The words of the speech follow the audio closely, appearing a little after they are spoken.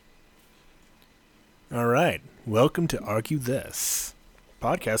All right. Welcome to Argue This,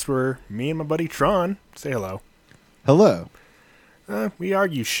 podcast where me and my buddy Tron say hello. Hello. We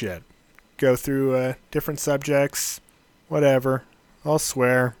argue shit, go through different subjects, whatever. I'll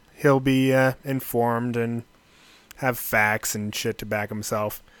swear he'll be informed and have facts and shit to back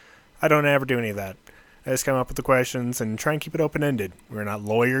himself. I don't ever do any of that. I just come up with the questions and try and keep it open-ended. We're not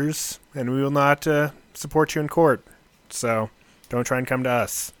lawyers, and we will not support you in court. So don't try and come to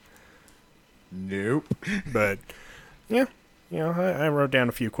us. Nope. But, yeah, I wrote down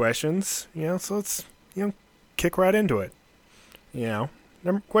a few questions, so let's, kick right into it.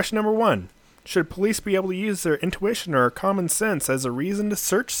 Question number one. Should police be able to use their intuition or common sense as a reason to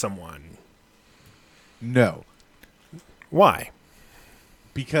search someone? No. Why?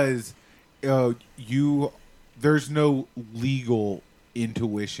 Because there's no legal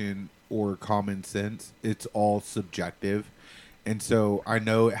intuition or common sense. It's all subjective. And so I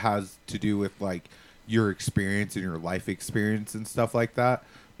know it has to do with like your experience and your life experience and stuff like that.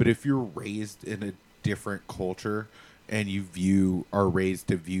 But if you're raised in a different culture and are raised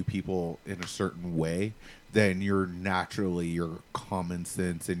to view people in a certain way, then your common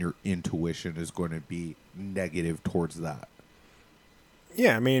sense and your intuition is going to be negative towards that.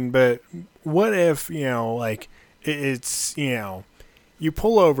 Yeah, but what if, it's, you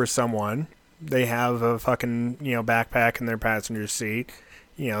pull over someone, they have a fucking, backpack in their passenger seat,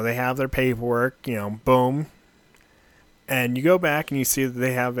 they have their paperwork, boom. And you go back and you see that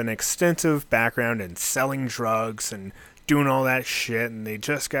they have an extensive background in selling drugs and doing all that shit, and they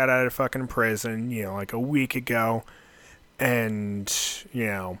just got out of fucking prison, like a week ago. And,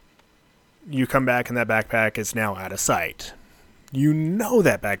 you come back and that backpack is now out of sight. You know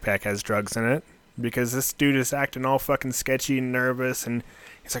that backpack has drugs in it because this dude is acting all fucking sketchy and nervous, and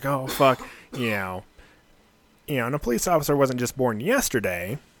he's like, oh, fuck, and a police officer wasn't just born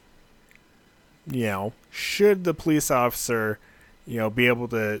yesterday. Should the police officer, be able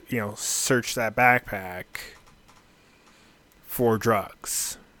to, search that backpack for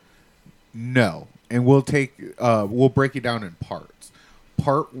drugs? No. And we'll break it down in parts.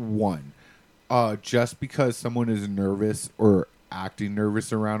 Part one, just because someone is nervous or acting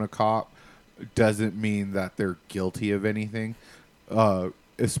nervous around a cop doesn't mean that they're guilty of anything.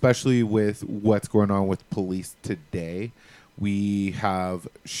 Especially with what's going on with police today. We have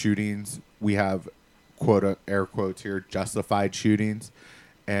shootings. We have, air quotes here, justified shootings.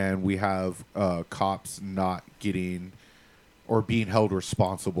 And we have cops not getting or being held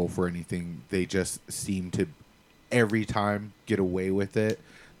responsible for anything. They just seem to every time get away with it.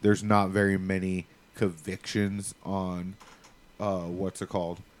 There's not very many convictions on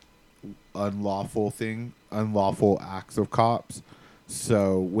unlawful acts of cops.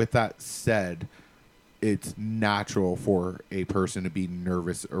 So with that said, it's natural for a person to be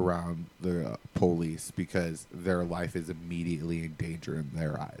nervous around the police because their life is immediately in danger in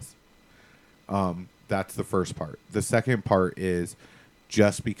their eyes. That's the first part. The second part is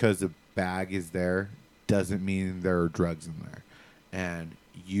just because a bag is there doesn't mean there are drugs in there. And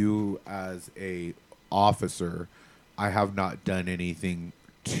you as a officer, I have not done anything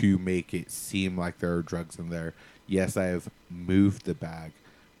to make it seem like there are drugs in there. Yes, I have moved the bag,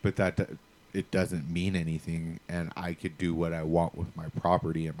 but it doesn't mean anything, and I could do what I want with my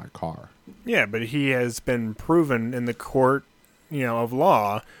property and my car. Yeah, but he has been proven in the court, of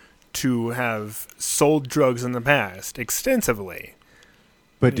law to have sold drugs in the past extensively.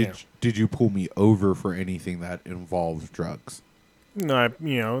 But did you pull me over for anything that involves drugs? No,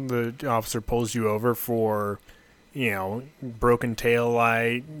 the officer pulls you over for, broken tail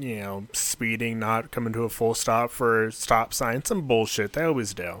light, speeding, not coming to a full stop for stop sign, some bullshit. They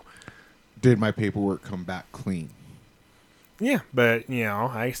always do. Did my paperwork come back clean? Yeah, but,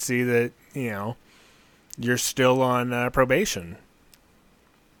 I see that, you're still on probation.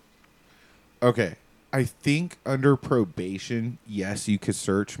 Okay. I think under probation, yes, you could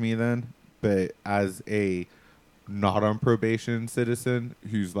search me then. But as a not on probation citizen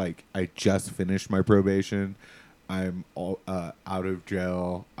who's like, I just finished my probation, I'm all, out of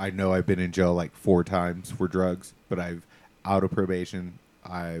jail. I know I've been in jail like 4 times for drugs, but I've out of probation.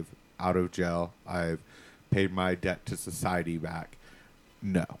 I've out of jail. I've paid my debt to society back.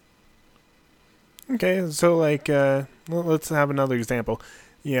 No. Okay, so let's have another example.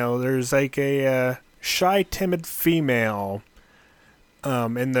 There's like a shy, timid female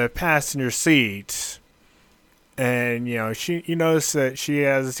in the passenger seat, and you notice that she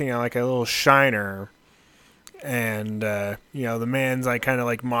has like a little shiner, and the man's like kind of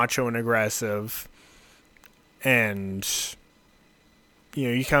like macho and aggressive, and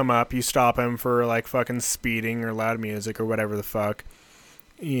you come up, you stop him for like fucking speeding or loud music or whatever the fuck,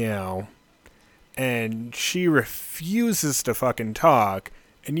 and she refuses to fucking talk,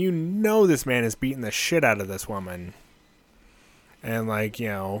 and you know this man is beating the shit out of this woman. And, like, you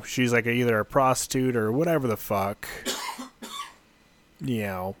know, she's like either a prostitute or whatever the fuck. You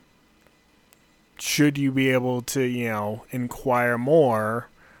know, should you be able to, you know, inquire more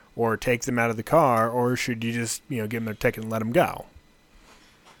or take them out of the car, or should you just, you know, give them their ticket and let them go?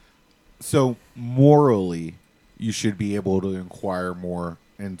 So morally, you should be able to inquire more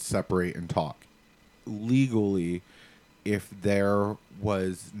and separate and talk. Legally, if there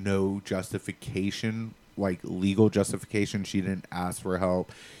was no justification, like legal justification, she didn't ask for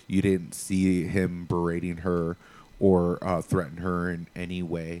help, you didn't see him berating her or threaten her in any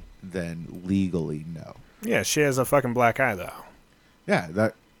way, then legally, no. Yeah, she has a fucking black eye, though. Yeah,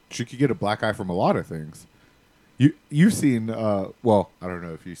 that she could get a black eye from a lot of things. You've seen, well, I don't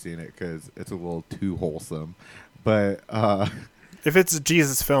know if you've seen it because it's a little too wholesome, but if it's a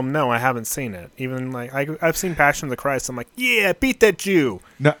Jesus film, no, I haven't seen it. Even like I've seen Passion of the Christ. I'm like, yeah, beat that Jew.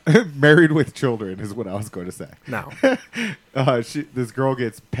 No, Married with Children is what I was going to say. No, this girl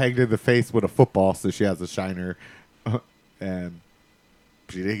gets pegged in the face with a football, so she has a shiner, and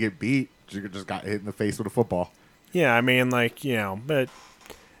she didn't get beat. She just got hit in the face with a football. yeah, I mean, like, you know, but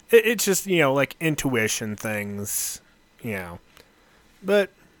it's just, you know, like intuition things, you know, but.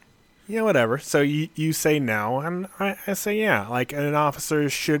 Yeah, whatever. So you say no, and I say yeah. Like, an officer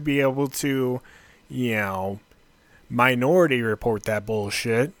should be able to, you know, minority report that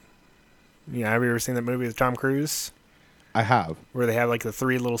bullshit. You know, have you ever seen that movie with Tom Cruise? I have. Where they have, like, the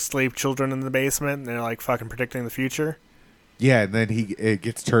 3 little slave children in the basement, and they're, like, fucking predicting the future? Yeah, and then it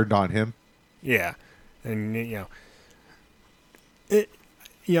gets turned on him. Yeah. And, you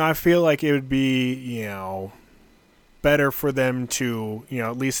know, I feel like it would be, you know, better for them to, you know,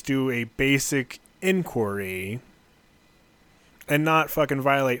 at least do a basic inquiry and not fucking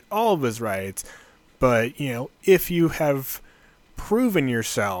violate all of his rights. But, you know, if you have proven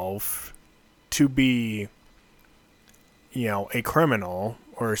yourself to be, you know, a criminal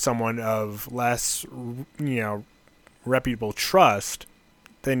or someone of less, you know, reputable trust,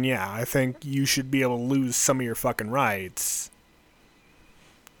 then yeah, I think you should be able to lose some of your fucking rights.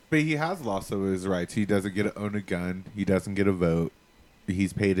 But he has lost some of his rights. He doesn't get to own a gun. He doesn't get a vote.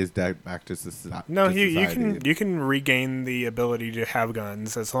 He's paid his debt back to society. No, you can regain the ability to have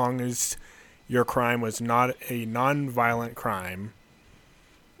guns as long as your crime was not a non-violent crime.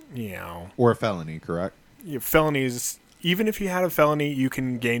 You know, or a felony, correct? Felonies. Even if you had a felony, you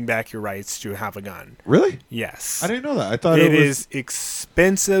can gain back your rights to have a gun. Really? Yes. I didn't know that. I thought it is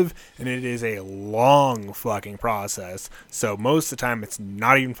expensive, and it is a long fucking process. So most of the time, it's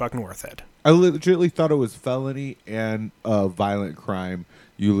not even fucking worth it. I legitimately thought it was felony and a violent crime.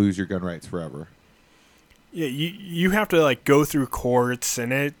 You lose your gun rights forever. Yeah, you have to, like, go through courts,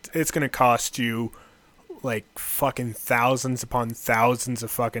 and it's going to cost you, like, fucking thousands upon thousands of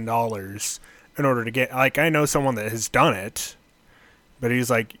fucking dollars in order to get, like, I know someone that has done it, but he's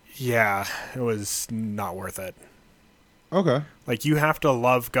like, yeah, it was not worth it. Okay. Like, you have to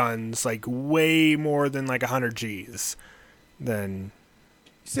love guns, like, way more than, like, 100 G's. Then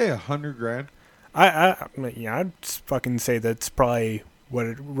you say $100,000? I'd fucking say that's probably what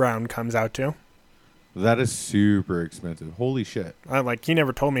a round comes out to. That is super expensive. Holy shit. He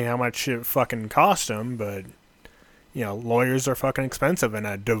never told me how much it fucking cost him, but, you know, lawyers are fucking expensive, and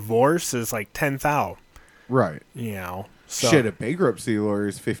a divorce is like $10,000. Right. You know, so. Shit, a bankruptcy lawyer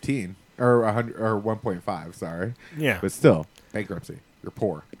is 15 or 100 or 1.5. Sorry. Yeah. But still, bankruptcy. You're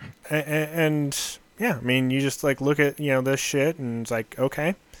poor. And yeah, I mean, you just, like, look at, you know, this shit, and it's like,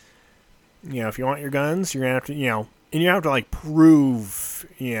 okay, you know, if you want your guns, you're gonna have to, you know, and you have to, like, prove,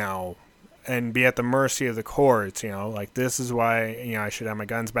 you know, and be at the mercy of the courts, you know, like, this is why, you know, I should have my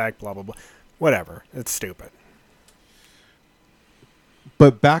guns back, blah, blah, blah. Whatever. It's stupid.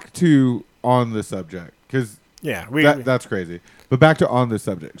 But back to on the subject, because yeah, that's crazy. But back to on the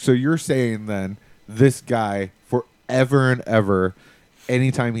subject. So you're saying then this guy forever and ever,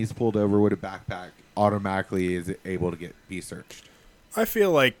 anytime he's pulled over with a backpack, automatically is able to be searched? I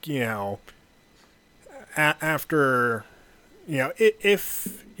feel like, you know, after, you know,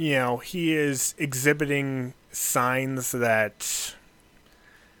 if, you know, he is exhibiting signs that,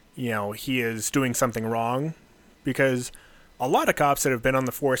 you know, he is doing something wrong, because a lot of cops that have been on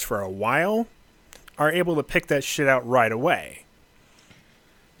the force for a while are able to pick that shit out right away.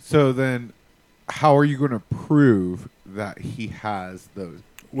 So then how are you going to prove that he has those?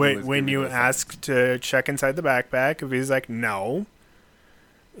 When you ask to check inside the backpack, if he's like, no,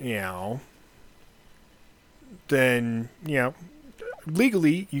 you know, then, you know,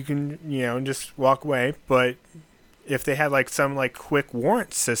 legally you can, you know, just walk away. But if they had like some like quick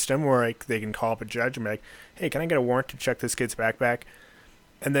warrant system where like they can call up a judge and be like, hey, can I get a warrant to check this kid's backpack?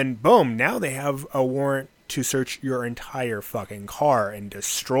 And then boom, now they have a warrant to search your entire fucking car and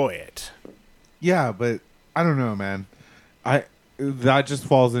destroy it. Yeah, but I don't know, man. I that just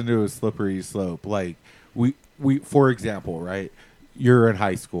falls into a slippery slope. Like we for example, right? You're in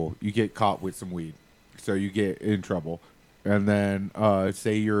high school, you get caught with some weed, so you get in trouble, and then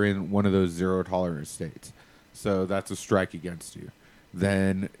say you're in one of those zero tolerance states, so that's a strike against you.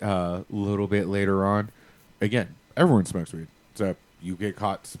 Then a little bit later on, again, everyone smokes weed, so you get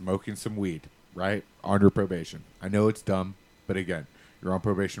caught smoking some weed, right? Under probation. I know it's dumb, but again, you're on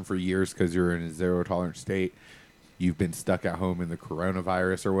probation for years because you're in a zero tolerance state. You've been stuck at home in the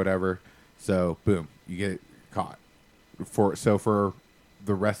coronavirus or whatever. So boom, you get caught. For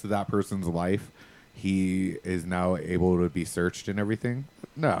the rest of that person's life, he is now able to be searched and everything.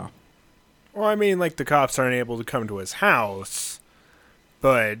 No. Well, I mean, like the cops aren't able to come to his house,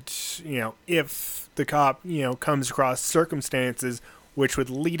 but if the cop comes across circumstances which would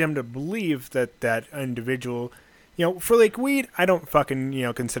lead him to believe that that individual, for like weed, I don't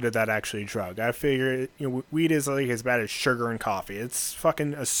fucking consider that actually a drug. I figure weed is like as bad as sugar and coffee. It's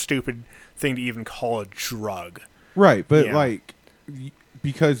fucking a stupid thing to even call a drug. Right, but like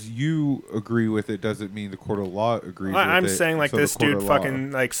because you agree with it doesn't mean the court of law agrees with it. I'm saying like so this dude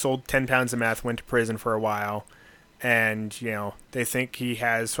fucking like sold 10 pounds of meth, went to prison for a while, and they think he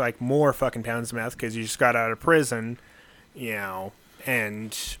has like more fucking pounds of meth because he just got out of prison,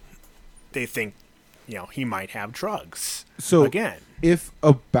 and they think he might have drugs. So again, if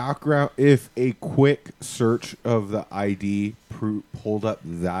a quick search of the ID pulled up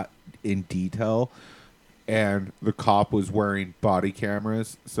that in detail, and the cop was wearing body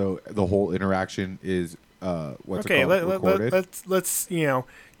cameras, so the whole interaction is recorded. Let's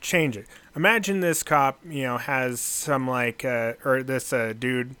change it. Imagine this cop has some like or this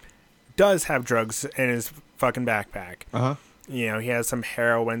dude does have drugs in his fucking backpack. He has some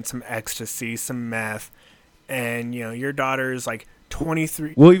heroin, some ecstasy, some meth, and your daughter's like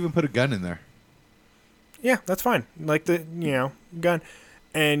 23. We'll even put a gun in there. Yeah, that's fine. Like the gun.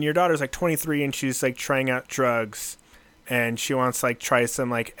 And your daughter's like 23 and she's like trying out drugs, and she wants to like try some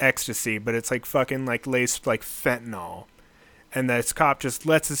like ecstasy, but it's like fucking like laced like fentanyl. And this cop just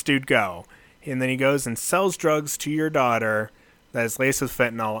lets this dude go. And then he goes and sells drugs to your daughter that is laced with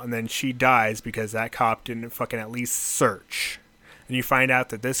fentanyl, and then she dies because that cop didn't fucking at least search. And you find out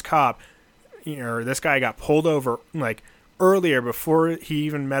that this cop, or this guy got pulled over like earlier before he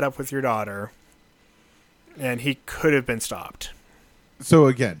even met up with your daughter, and he could have been stopped. So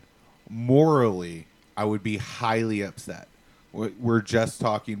again, morally, I would be highly upset. We're just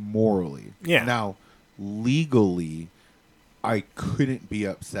talking morally. Yeah. Now, legally, I couldn't be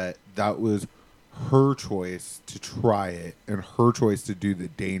upset. That was her choice to try it and her choice to do the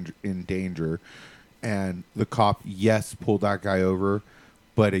danger. And the cop, yes, pulled that guy over.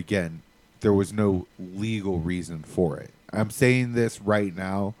 But again, there was no legal reason for it. I'm saying this right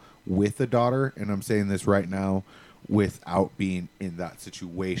now with a daughter, and I'm saying this right now without being in that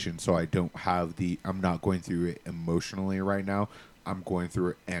situation, so I'm not going through it emotionally right now. I'm going through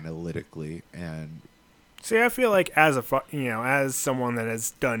it analytically. And see, I feel like as someone that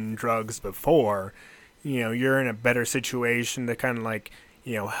has done drugs before, you're in a better situation to kind of like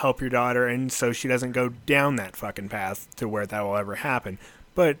help your daughter, and so she doesn't go down that fucking path to where that will ever happen.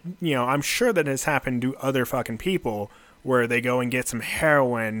 But I'm sure that has happened to other fucking people, where they go and get some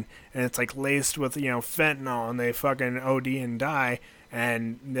heroin and it's like laced with fentanyl, and they fucking OD and die,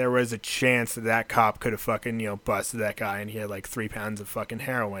 and there was a chance that that cop could have fucking busted that guy, and he had like 3 pounds of fucking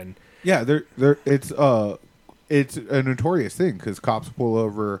heroin. Yeah, it's a notorious thing because cops pull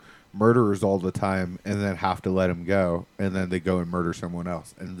over murderers all the time and then have to let them go, and then they go and murder someone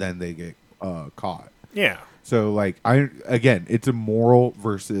else, and then they get caught. Yeah. So like it's a moral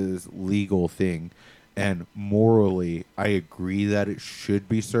versus legal thing. And morally, I agree that it should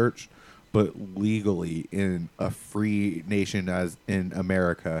be searched, but legally, in a free nation as in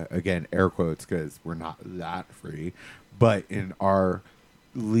America, again, air quotes, because we're not that free, but in our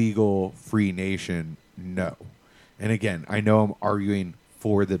legal free nation, no. And again, I know I'm arguing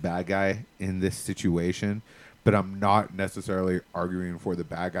for the bad guy in this situation, but I'm not necessarily arguing for the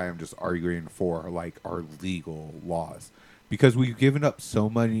bad guy. I'm just arguing for like our legal laws, because we've given up so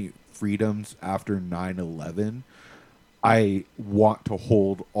many freedoms after 9/11. I want to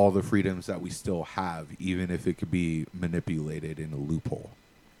hold all the freedoms that we still have, even if it could be manipulated in a loophole.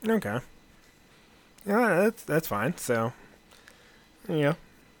 Okay. Yeah, that's fine. So, I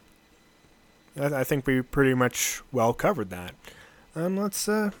think we pretty much well covered that. Let's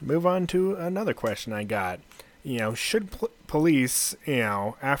move on to another question I got. should police,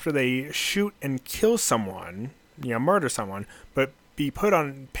 after they shoot and kill someone, murder someone, but be put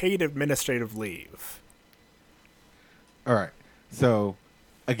on paid administrative leave? All right. So,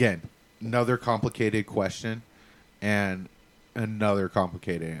 again, another complicated question and another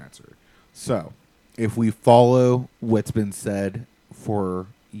complicated answer. So, if we follow what's been said for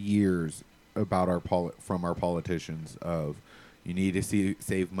years about from our politicians of you need to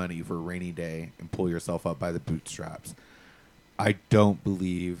save money for a rainy day and pull yourself up by the bootstraps, I don't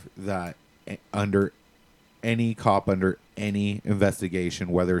believe that under any cop under any investigation,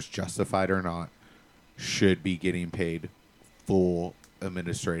 whether it's justified or not, should be getting paid full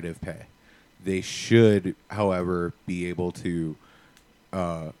administrative pay. They should, however, be able to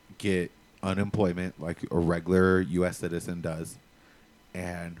get unemployment like a regular U.S. citizen does,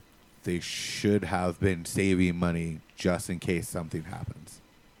 and they should have been saving money just in case something happens.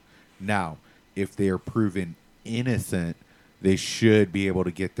 Now, if they are proven innocent, they should be able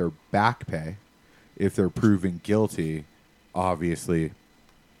to get their back pay. If they're proven guilty, obviously,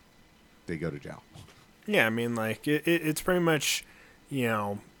 they go to jail. Yeah, I mean, like, it's pretty much,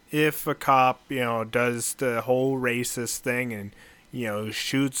 if a cop, does the whole racist thing and,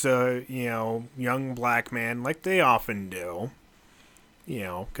 shoots a, young black man like they often do,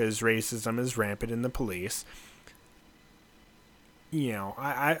 because racism is rampant in the police,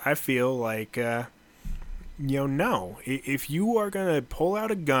 I feel like, no. If you are going to pull out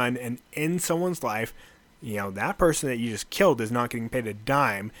a gun and end someone's life, that person that you just killed is not getting paid a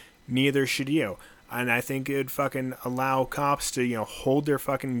dime. Neither should you. And I think it would fucking allow cops to, hold their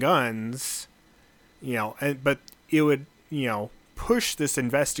fucking guns, but it would, push this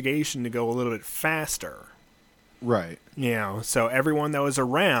investigation to go a little bit faster. Right. So everyone that was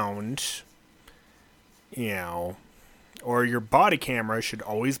around, or your body camera should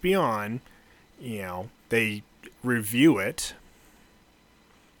always be on, they review it.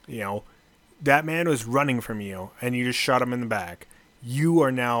 That man was running from you and you just shot him in the back. You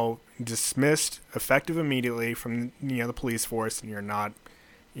are now dismissed, effective immediately from, the police force, and you're not,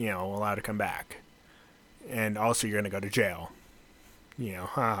 allowed to come back. And also you're going to go to jail.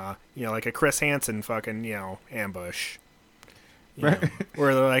 Like a Chris Hansen fucking, ambush. Right.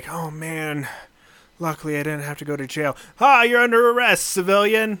 Where they're like, oh man, luckily I didn't have to go to jail. You're under arrest,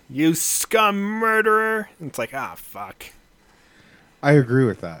 civilian. You scum murderer. And it's like, fuck. I agree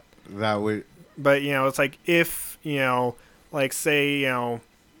with that. That would. But, it's like if, like say,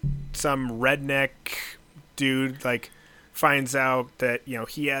 some redneck dude, like, finds out that,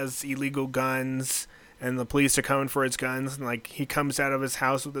 he has illegal guns and the police are coming for his guns, and, like, he comes out of his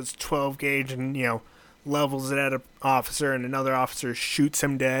house with his 12 gauge and, levels it at an officer, and another officer shoots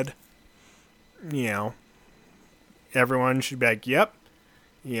him dead. Everyone should be like, yep.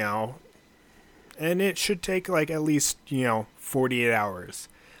 And it should take, like, at least, 48 hours.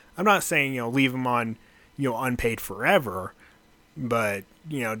 I'm not saying, leave them on, unpaid forever, but,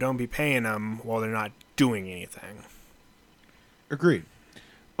 don't be paying them while they're not doing anything. Agreed.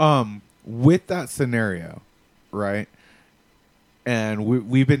 With that scenario, right? And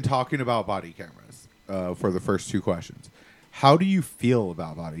we've been talking about body cameras for the first two questions. How do you feel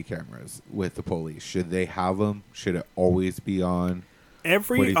about body cameras with the police? Should they have them? Should it always be on?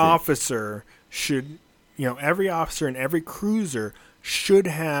 Every officer should, every officer and every cruiser should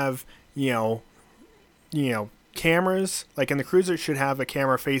have, cameras. Like in the cruiser, should have a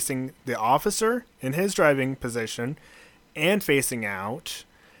camera facing the officer in his driving position and facing out,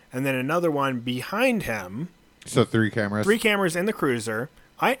 and then another one behind him. So 3 cameras? 3 cameras in the cruiser.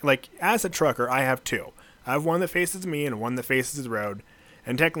 As a trucker, I have 2. I have one that faces me and one that faces the road.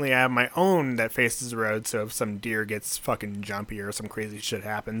 And technically, I have my own that faces the road, so if some deer gets fucking jumpy or some crazy shit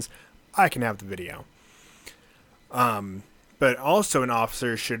happens, I can have the video. But also an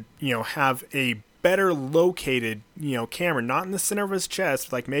officer should, have a better located, camera, not in the center of his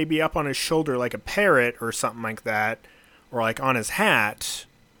chest, like maybe up on his shoulder like a parrot or something like that, or like on his hat,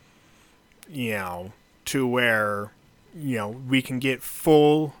 to where, we can get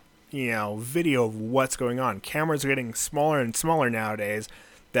full, video of what's going on. Cameras are getting smaller and smaller nowadays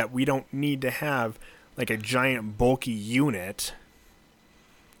that we don't need to have like a giant bulky unit.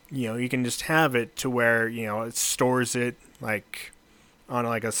 You can just have it to where, it stores it like on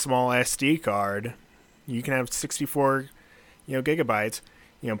like a small SD card. You can have 64, gigabytes,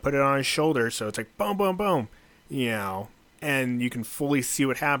 put it on his shoulder. So it's like boom, boom, boom, and you can fully see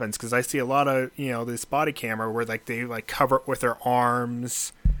what happens. Cause I see a lot of, this body camera where like they like cover it with their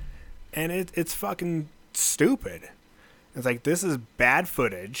arms, and it's fucking stupid. It's like, this is bad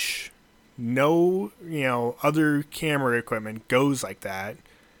footage. No, other camera equipment goes like that,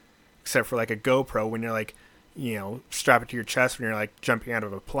 except for like a GoPro when you're like, strap it to your chest when you're like jumping out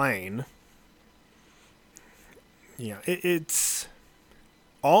of a plane. It's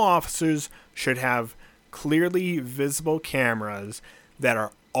all officers should have clearly visible cameras that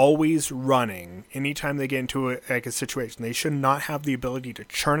are always running anytime they get into a situation. They should not have the ability to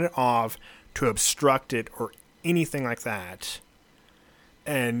turn it off, to obstruct it, or anything like that.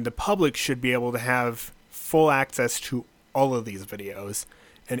 And the public should be able to have full access to all of these videos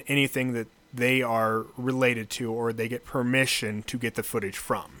and anything that they are related to or they get permission to get the footage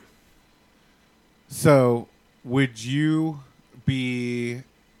from. So, would you be...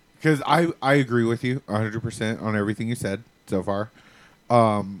 Because I agree with you 100% on everything you said so far.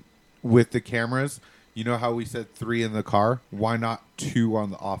 With the cameras, you know how we said 3 in the car? Why not 2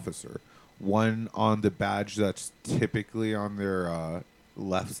 on the officer? 1 on the badge that's typically on their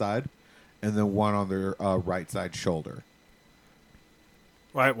left side, and then 1 on their right side shoulder.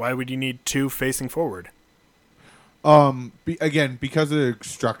 Why would you need 2 facing forward? Again, because of the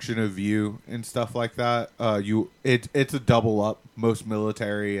obstruction of view and stuff like that, it's a double up. Most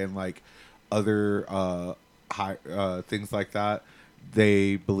military and like other high things like that,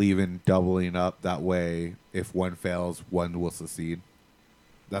 they believe in doubling up. That way, if one fails, one will succeed.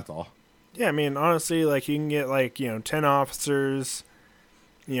 That's all. Yeah, I mean, honestly, like you can get like 10 officers,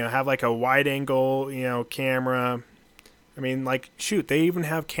 have like a wide angle camera. I mean, like shoot, they even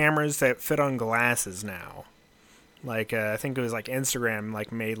have cameras that fit on glasses now. Like I think it was like Instagram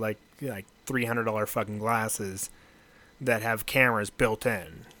like made like $300 fucking glasses that have cameras built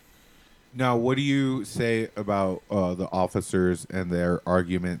in. Now, what do you say about the officers and their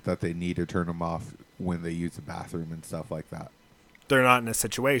argument that they need to turn them off when they use the bathroom and stuff like that? They're not in a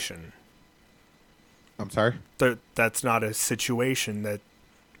situation. I'm sorry? That's not a situation that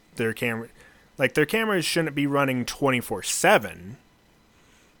their cameras shouldn't be running 24/7.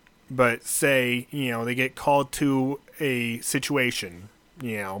 But say, they get called to a situation,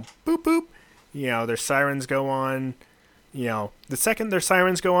 boop, boop, their sirens go on, the second their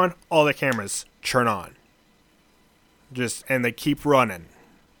sirens go on, all the cameras turn on. And they keep running.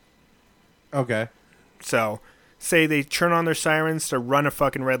 Okay. So, say they turn on their sirens to run a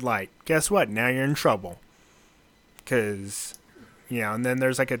fucking red light. Guess what? Now you're in trouble. Because, and then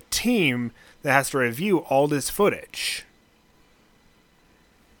there's like a team that has to review all this footage.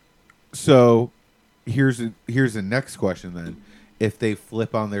 So, here's the next question then. If they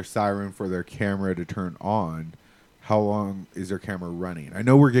flip on their siren for their camera to turn on, how long is their camera running? I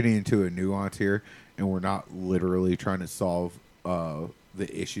know we're getting into a nuance here, and we're not literally trying to solve the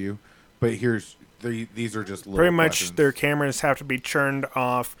issue, but these are just little pretty much questions. Their cameras have to be turned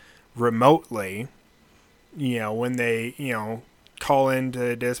off remotely. When they call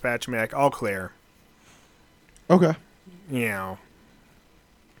into dispatch and be like, all clear. Okay.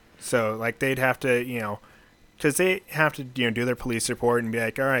 So, like, they'd have to, because they have to, do their police report and be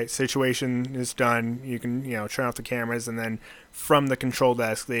like, all right, situation is done. You can, turn off the cameras. And then from the control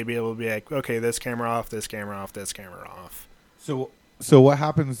desk, they'd be able to be like, okay, this camera off, this camera off, this camera off. So what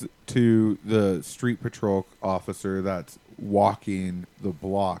happens to the street patrol officer that's walking the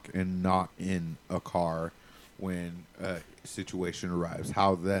block and not in a car when a situation arrives?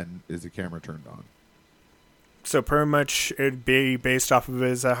 How then is the camera turned on? So pretty much it'd be based off of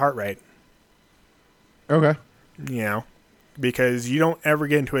his heart rate. Okay. Because you don't ever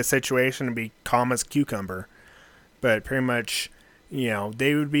get into a situation and be calm as a cucumber. But pretty much,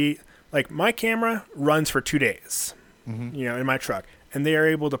 they would be... Like, my camera runs for 2 days, in my truck. And they are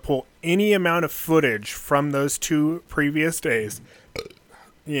able to pull any amount of footage from those 2 previous days,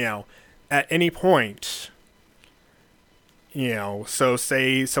 at any point... so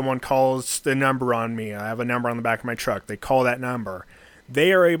say someone calls the number on me. I have a number on the back of my truck. They call that number.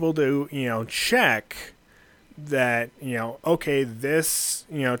 They are able to, check that, okay, this,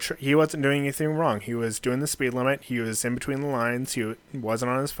 he wasn't doing anything wrong. He was doing the speed limit. He was in between the lines. He wasn't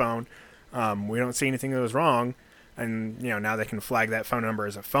on his phone. We don't see anything that was wrong. And, now they can flag that phone number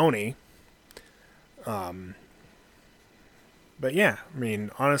as a phony. But yeah, I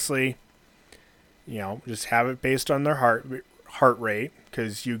mean, honestly... just have it based on their heart rate,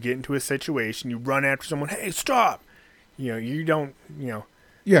 because you get into a situation, you run after someone, hey, stop! You don't, Yeah,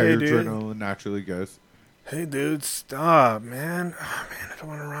 hey, your dude, adrenaline naturally goes. Hey, dude, stop, man. Oh, man, I don't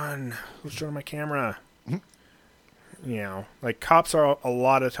want to run. Let's turn on my camera. Like, cops are a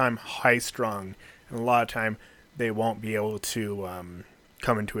lot of time high-strung, and a lot of time they won't be able to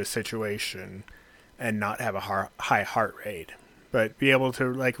come into a situation and not have a high heart rate. But be able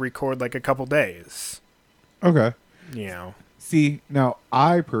to, like, record, like, a couple days. Okay. See, now,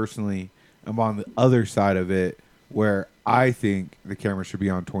 I personally am on the other side of it, where I think the camera should be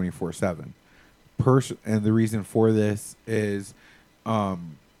on 24/7. and the reason for this is,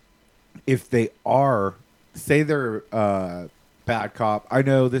 if they are, say they're bad cop. I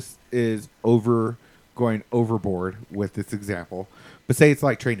know this is going overboard with this example, but say it's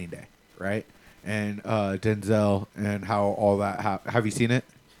like Training Day, right? And Denzel and how all that have you seen it?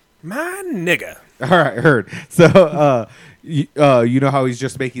 My nigga. All right, heard. So you know how he's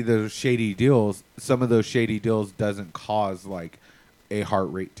just making those shady deals. Some of those shady deals doesn't cause like a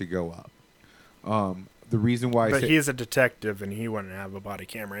heart rate to go up. The reason why, but he is a detective, and he wouldn't have a body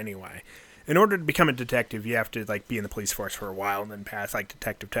camera anyway. In order to become a detective, you have to like be in the police force for a while and then pass like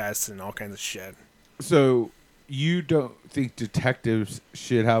detective tests and all kinds of shit. So you don't think detectives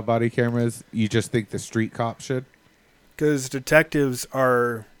should have body cameras? You just think the street cops should? Because detectives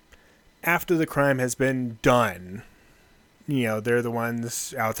are, after the crime has been done, you know, they're the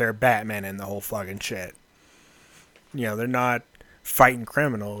ones out there Batman and the whole fucking shit. You know, they're not fighting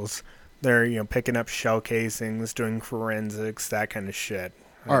criminals. They're, you know, picking up shell casings, doing forensics, that kind of shit.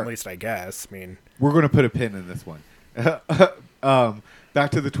 At least I guess. I mean, we're going to put a pin in this one.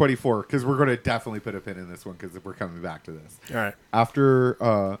 Back to the 24, because we're going to definitely put a pin in this one because we're coming back to this. All right. After,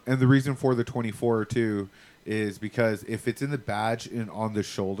 and the reason for the 24 too is because if it's in the badge and on the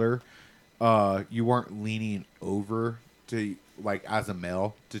shoulder, you weren't leaning over to, like, as a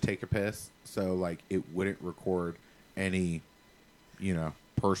male to take a piss. So, like, it wouldn't record any, you know,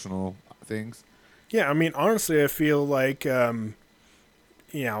 personal things. Yeah, I mean, honestly, I feel like,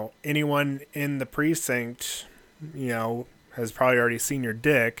 you know, anyone in the precinct, you know, has probably already seen your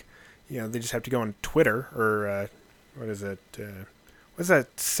dick. You know, they just have to go on Twitter or, what is it? What's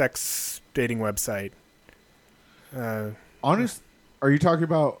that sex dating website? Honest, are you talking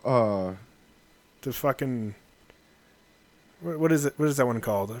about, the fucking, what is it? What is that one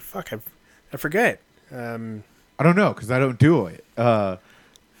called? Fuck, I forget. I don't know, because I don't do it.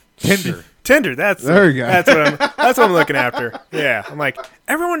 Tinder. Tinder, there you go. That's what I'm looking after. Yeah, I'm like,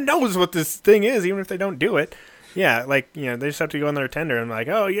 everyone knows what this thing is, even if they don't do it. Yeah, like, you know, they just have to go on their Tinder and like,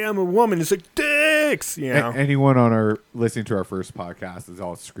 oh yeah, I'm a woman. It's like dicks, you know. Anyone on our listening to our first podcast is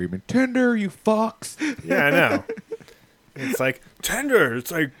all screaming, Tinder, you fucks. Yeah, I know. It's like Tinder.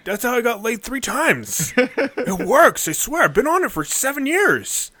 It's like, that's how I got laid 3 times. It works. I swear. I've been on it for 7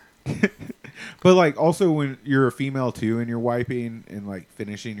 years. But, like, also when you're a female, too, and you're wiping and, like,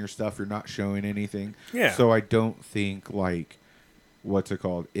 finishing your stuff, you're not showing anything. Yeah. So I don't think, like, what's it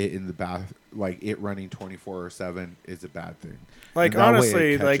called? It in the bath, like, it running 24/7 is a bad thing. Like,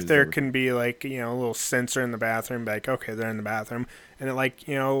 honestly, like, there can be, like, you know, a little sensor in the bathroom, like, okay, they're in the bathroom, and it, like,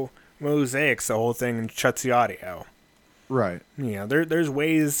 you know, mosaics the whole thing and shuts the audio. Right. You know, there's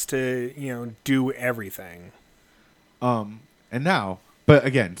ways to, you know, do everything. And now... But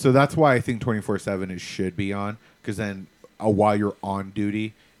again, so that's why I think 24/7 it should be on, because then while you're on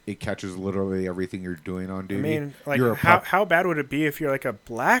duty, it catches literally everything you're doing on duty. I mean, like, how bad would it be if you're like a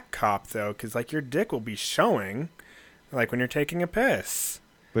black cop though? Because like your dick will be showing, like when you're taking a piss.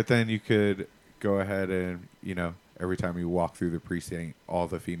 But then you could go ahead and, you know, every time you walk through the precinct, all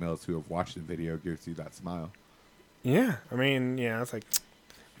the females who have watched the video gives you that smile. Yeah, I mean, yeah, it's like,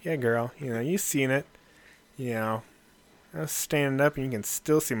 yeah, girl, you know, you've seen it, you know. I was standing up and you can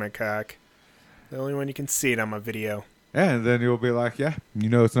still see my cock. The only one you can see it on my video. Yeah, and then you'll be like, yeah, you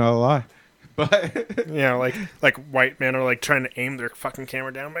know it's not a lie. But you know, like white men are like trying to aim their fucking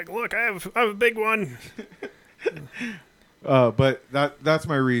camera down. Like, look, I have a big one. But that's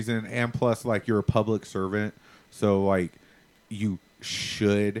my reason. And plus, like, you're a public servant, so like you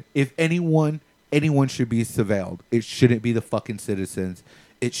should, if anyone should be surveilled, it shouldn't be the fucking citizens.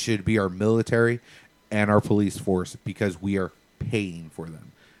 It should be our military and our police force, because we are paying for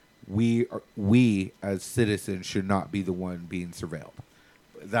them. We as citizens should not be the one being surveilled.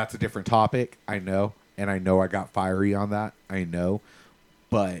 That's a different topic, I know, and I know I got fiery on that, I know.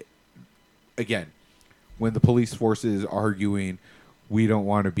 But again, when the police force is arguing, we don't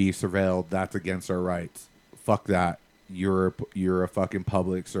want to be surveilled, that's against our rights. Fuck that. You're a fucking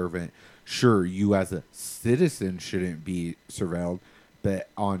public servant. Sure, you as a citizen shouldn't be surveilled, but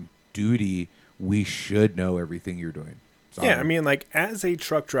on duty, we should know everything you're doing. Sorry. Yeah, I mean, like, as a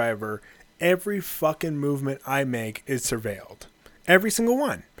truck driver, every fucking movement I make is surveilled. Every single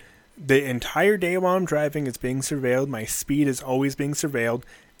one. The entire day while I'm driving, it's being surveilled. My speed is always being surveilled.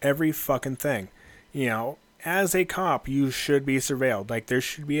 Every fucking thing. You know, as a cop, you should be surveilled. Like, there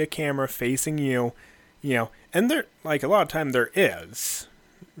should be a camera facing you, you know. And there, like, a lot of time there is.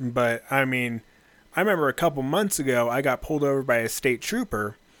 But, I mean, I remember a couple months ago, I got pulled over by a state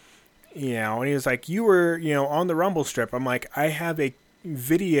trooper. You know, and he was like, you were, you know, on the rumble strip. I'm like, I have a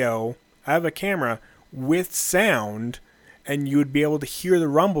video, I have a camera with sound, and you would be able to hear the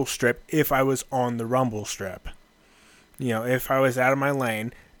rumble strip if I was on the rumble strip. If I was out of my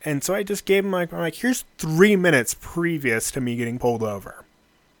lane. And so I just gave him, I'm like, here's 3 minutes previous to me getting pulled over.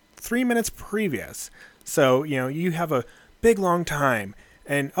 3 minutes previous. So, you have a big long time.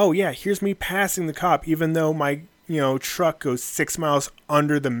 And, oh yeah, here's me passing the cop, even though my, truck goes 6 miles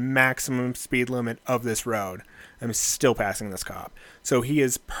under the maximum speed limit of this road. I'm still passing this cop. So he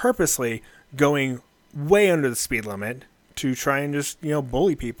is purposely going way under the speed limit to try and just,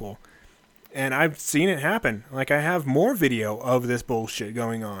 bully people. And I've seen it happen. Like, I have more video of this bullshit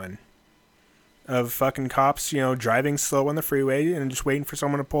going on. Of fucking cops, driving slow on the freeway and just waiting for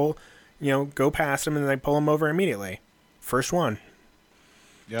someone to pull, go past them, and they pull them over immediately. First one.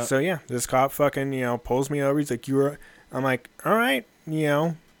 Yep. So, yeah, this cop fucking, pulls me over. He's like, I'm like, all right,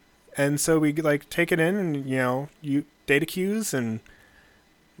 And so we, like, take it in and, you data cues and,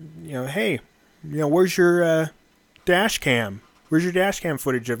 hey, where's your dash cam? Where's your dash cam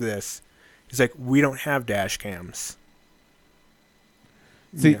footage of this? He's like, we don't have dash cams.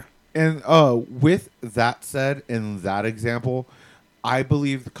 See, and with that said, in that example, I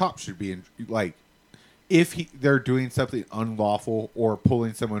believe the cops should be if they're doing something unlawful or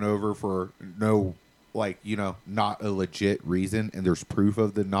pulling someone over for no, not a legit reason, and there's proof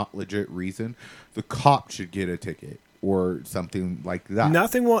of the not legit reason, the cop should get a ticket or something like that.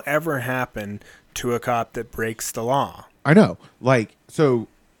 Nothing will ever happen to a cop that breaks the law. I know. So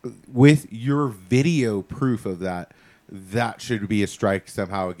with your video proof of that should be a strike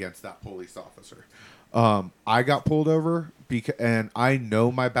somehow against that police officer. I got pulled over and I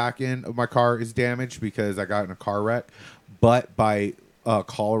know my back end of my car is damaged because I got in a car wreck. But by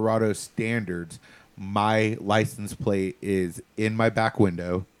Colorado standards, my license plate is in my back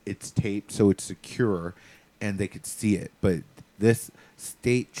window. It's taped so it's secure and they could see it. But this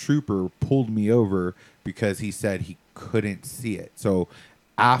state trooper pulled me over because he said he couldn't see it. So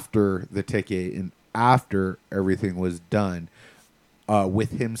after the ticket and after everything was done,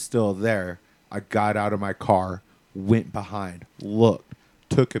 with him still there, I got out of my car, went behind, looked,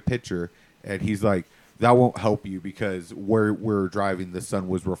 took a picture, and he's like, that won't help you because where we're driving, the sun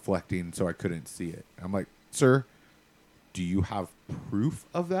was reflecting, so I couldn't see it. I'm like, sir, do you have proof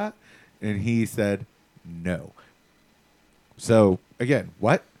of that? And he said, no. So, again,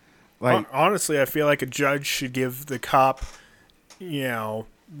 what? Honestly, I feel like a judge should give the cop no,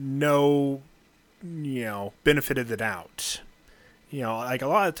 benefit of the doubt. Like a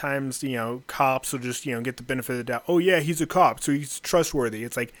lot of times, cops will just, get the benefit of the doubt. Oh, yeah, he's a cop, so he's trustworthy.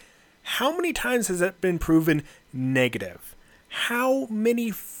 It's like, how many times has that been proven negative? How many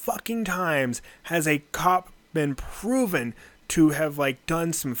fucking times has a cop been proven to have,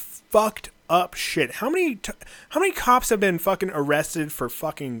 done some fucked up shit? How many cops have been fucking arrested for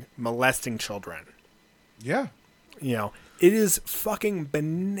fucking molesting children? Yeah. It is fucking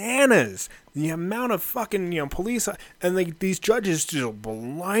bananas. The amount of fucking, police and these judges just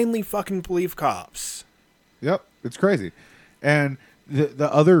blindly fucking believe cops. Yep. It's crazy. And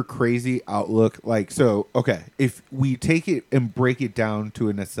the other crazy outlook, okay, if we take it and break it down to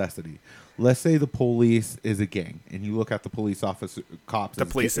a necessity, let's say the police is a gang and you look at the police officer, cops. The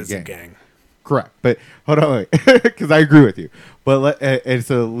police is a gang. Correct. But hold on, because I agree with you. But it's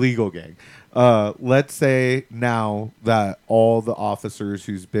a legal gang. Let's say now that all the officers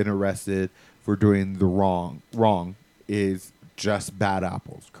who's been arrested for doing the wrong is just bad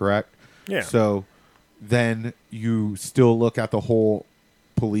apples, correct? Yeah. So then you still look at the whole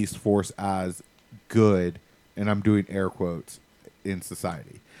police force as good, and I'm doing air quotes, in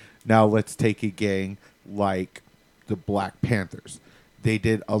society. Now let's take a gang like the Black Panthers. They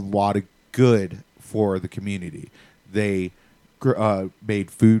did a lot of good for the community. They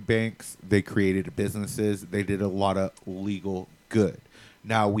made food banks. They created businesses. They did a lot of legal good.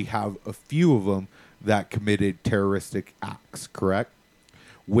 Now we have a few of them that committed terroristic acts, correct?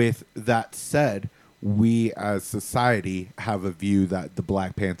 With that said, we as society have a view that the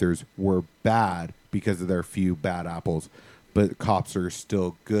Black Panthers were bad because of their few bad apples, but cops are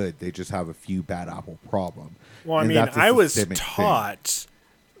still good. They just have a few bad apple problem. Well, I was taught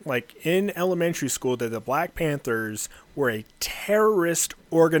in elementary school that the Black Panthers were a terrorist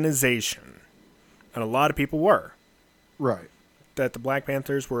organization. And a lot of people were. Right. That the Black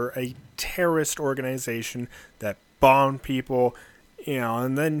Panthers were a terrorist organization that bombed people,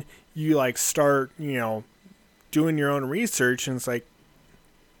 and then you start, doing your own research, and it's like,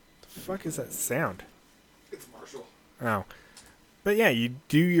 the fuck is that sound? It's Marshall. Oh. But yeah, you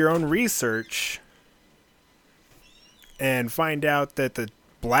do your own research and find out that the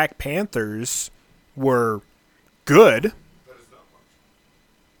Black Panthers were good. That is not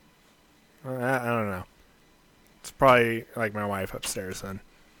much. I don't know. It's probably like my wife upstairs then.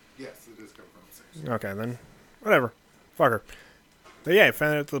 Yes, it is coming from upstairs. Okay, then whatever. Fuck her. But yeah, I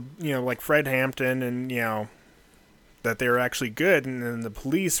found out like Fred Hampton and, that they were actually good and then the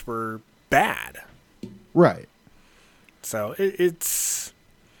police were bad. Right. So it's,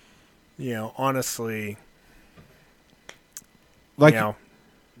 honestly, like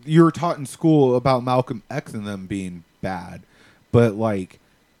you were taught in school about Malcolm X and them being bad, but like,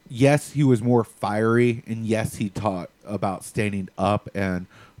 yes, he was more fiery, and yes, he taught about standing up and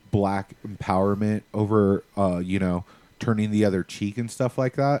black empowerment over, turning the other cheek and stuff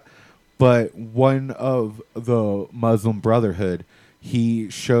like that. But one of the Muslim Brotherhood, he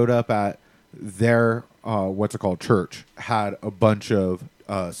showed up at their church, had a bunch of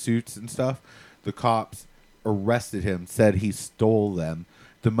suits and stuff. The cops arrested him, said he stole them.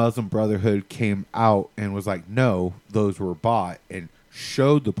 The Muslim Brotherhood came out and was like, no, those were bought, and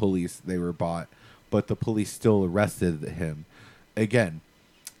showed the police they were bought, but the police still arrested him. Again,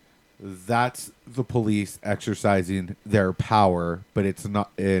 that's the police exercising their power, but it's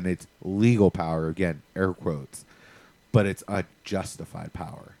not, and it's legal power, again, air quotes, but it's a justified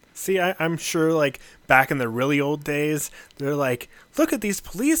power. See, I'm sure, like, back in the really old days, they're like, look at these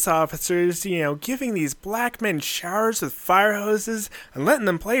police officers, giving these black men showers with fire hoses and letting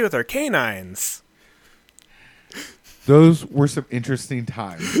them play with their canines. Those were some interesting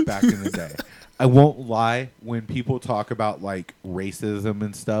times back in the day. I won't lie, when people talk about, like, racism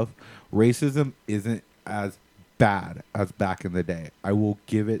and stuff, racism isn't as bad as back in the day. I will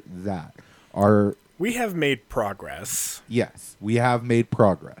give it that. We have made progress. Yes, we have made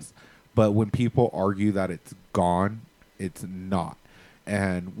progress. But when people argue that it's gone, it's not.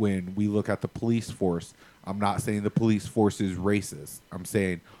 And when we look at the police force, I'm not saying the police force is racist. I'm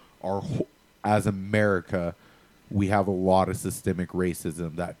saying as America, we have a lot of systemic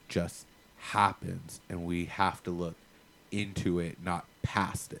racism that just happens, and we have to look into it, not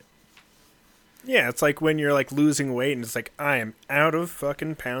past it. Yeah, it's like when you're like losing weight and it's like, I am out of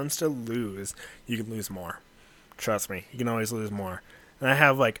fucking pounds to lose. You can lose more. Trust me, you can always lose more. And I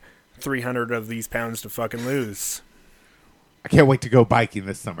have like 300 of these pounds to fucking lose. I can't wait to go biking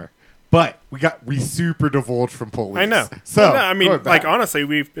this summer. But we super divulged from police. I know. So, no, I mean, like, honestly,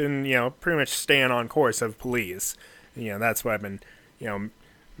 we've been, pretty much staying on course of police. That's what I've been,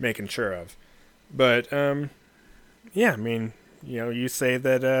 making sure of. But, yeah, I mean, you say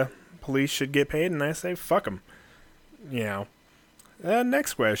that police should get paid, and I say fuck them.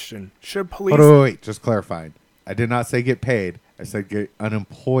 Next question. Should police... wait, just clarifying. I did not say get paid. I said get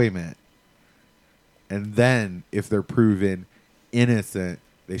unemployment. And then, if they're proven innocent,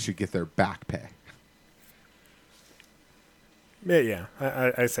 they should get their back pay. Yeah,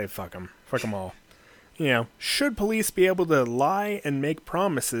 I say fuck them. Fuck them all. Should police be able to lie and make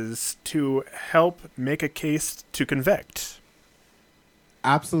promises to help make a case to convict?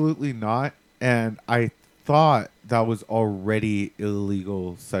 Absolutely not. And I thought that was already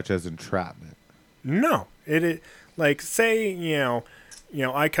illegal, such as entrapment. No. Like, say,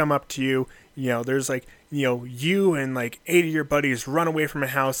 I come up to you, there's like, you and like 8 of your buddies run away from a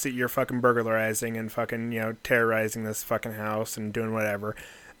house that you're fucking burglarizing and fucking, terrorizing this fucking house and doing whatever.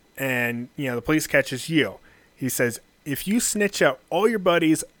 And, the police catches you. He says, if you snitch out all your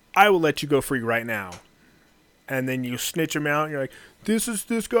buddies, I will let you go free right now. And then you snitch them out and you're like, this is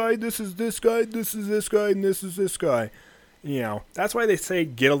this guy, this is this guy, this is this guy, and this is this guy. That's why they say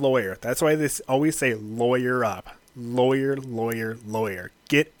get a lawyer. That's why they always say lawyer up. Lawyer, lawyer, lawyer.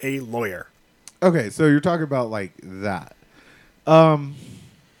 Get a lawyer. Okay, so you're talking about like that.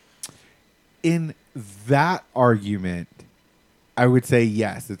 In that argument, I would say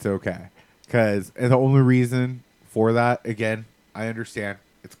yes, it's okay. And the only reason for that, again, I understand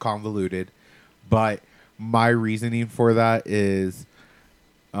it's convoluted, but my reasoning for that is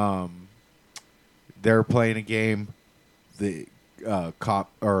they're playing a game. The cop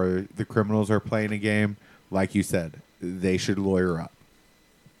or the criminals are playing a game. Like you said, they should lawyer up.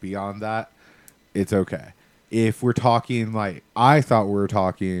 Beyond that, it's okay. If we're talking like, I thought we were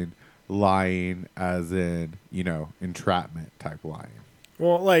talking lying as in, entrapment type lying.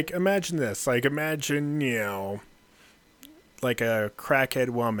 Well, like, imagine this. Like, imagine, like a crackhead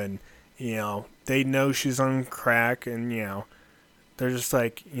woman, they know she's on crack and, they're just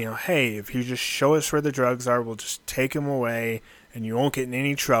like, hey, if you just show us where the drugs are, we'll just take them away and you won't get in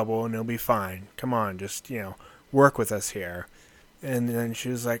any trouble and it'll be fine. Come on, just, work with us here. And then she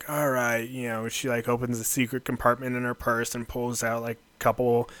was like, all right, she like opens a secret compartment in her purse and pulls out like a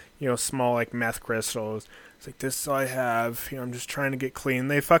couple, small like meth crystals. It's like, this is all I have. I'm just trying to get clean.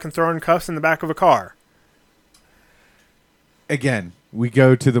 They fucking throw her in cuffs in the back of a car. Again, we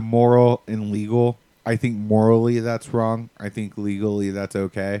go to the moral and legal. I think morally that's wrong. I think legally that's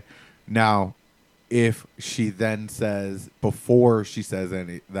okay. Now, if she then says, before she says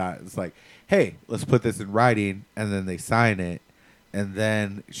any that, it's like, hey, let's put this in writing, and then they sign it, and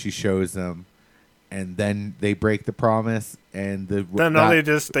then she shows them, and then they break the promise, and they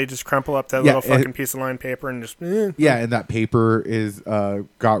just crumple up that little fucking piece of lined paper and just yeah, and that paper is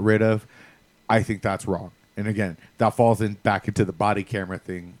got rid of. I think that's wrong. And again, that falls back into the body camera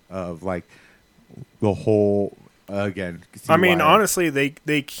thing of like the whole again. I mean, honestly,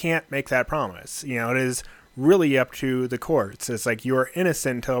 they can't make that promise. You know, it is really up to the courts. It's like you are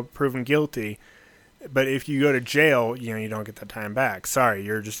innocent until proven guilty. But if you go to jail, you know, you don't get that time back. Sorry,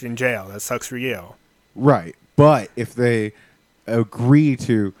 you're just in jail. That sucks for you. Right. But if they agree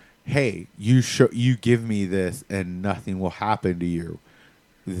to, hey, you give me this and nothing will happen to you,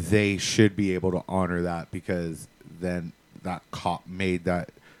 they should be able to honor that, because then that cop made that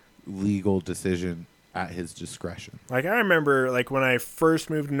legal decision at his discretion. Like, I remember, like, when I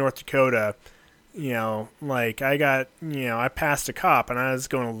first moved to North Dakota, you know, like, I passed a cop and I was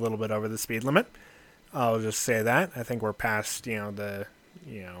going a little bit over the speed limit. I'll just say that. I think we're past,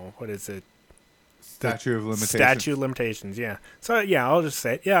 what is it? Statute of limitations. Statute of limitations, yeah. So, yeah, I'll just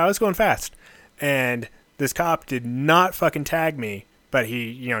say it. Yeah, I was going fast. And this cop did not fucking tag me, but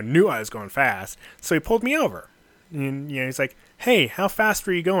he, knew I was going fast. So he pulled me over. And, he's like, hey, how fast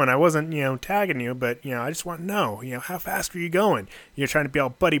were you going? I wasn't, tagging you, but, I just want to know, how fast were you going? You're trying to be all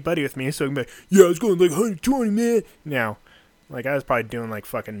buddy-buddy with me, so I can be like, yeah, I was going like 120, man. Now, like, I was probably doing like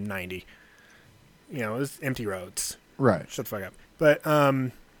fucking 90. It was empty roads. Right. Shut the fuck up. But,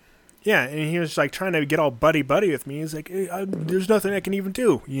 yeah, and he was like trying to get all buddy-buddy with me. He's like, hey, there's nothing I can even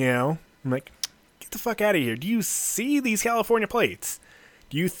do, I'm like, get the fuck out of here. Do you see these California plates?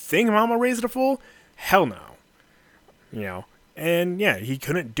 Do you think I'm gonna raise it a fool? Hell no. And yeah, he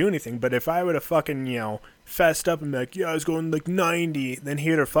couldn't do anything. But if I would have fucking, fessed up and be like, yeah, I was going like 90, then he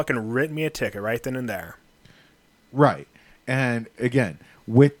would have fucking written me a ticket right then and there. Right. And again,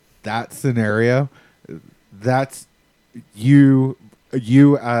 with that scenario, that's you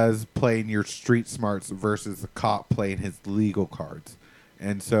as playing your street smarts versus the cop playing his legal cards.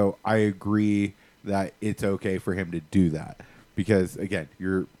 And so I agree that it's okay for him to do that, because again,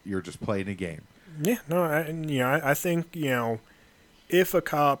 you're just playing a game. Yeah, no, I think, if a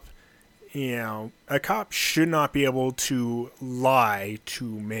cop should not be able to lie to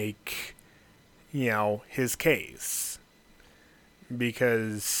make, his case,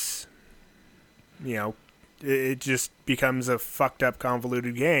 because, it just becomes a fucked up,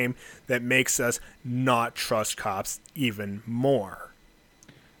 convoluted game that makes us not trust cops even more.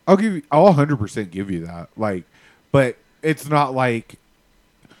 I'll 100% give you that. Like, but it's not like,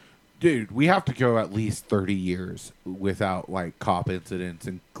 dude, we have to go at least 30 years without like cop incidents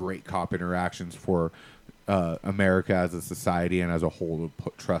and great cop interactions for America as a society and as a whole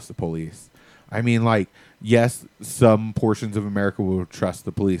to trust the police. I mean, like, yes, some portions of America will trust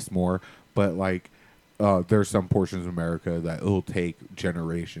the police more, but like, there's some portions of America that it'll take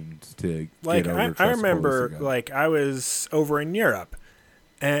generations to like. Get over I remember, like, I was over in Europe,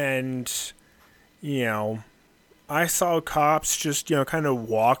 and I saw cops just kind of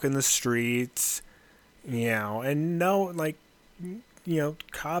walk in the streets, and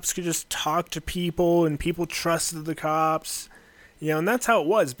cops could just talk to people, and people trusted the cops, and that's how it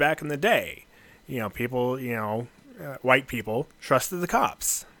was back in the day. People, white people trusted the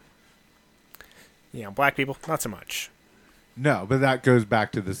cops. Black people, not so much. No, but that goes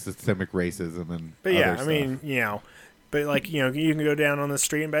back to the systemic racism and. But yeah, stuff. I mean, but like you can go down on the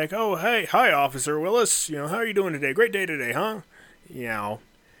street and be like, oh, hey, hi, Officer Willis. How are you doing today? Great day today, huh?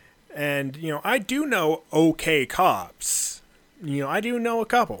 And I do know okay cops. I do know a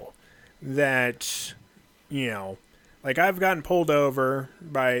couple that like I've gotten pulled over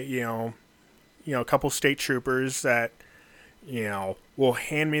by a couple state troopers that will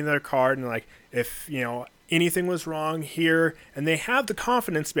hand me their card and like, if anything was wrong here, and they have the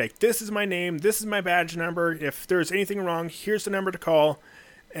confidence to be like, this is my name, this is my badge number, if there's anything wrong, here's the number to call.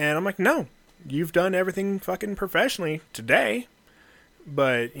 And I'm like, no, you've done everything fucking professionally today,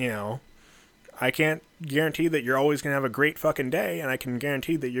 but I can't guarantee that you're always gonna have a great fucking day, and I can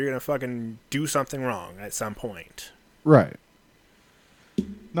guarantee that you're gonna fucking do something wrong at some point. Right.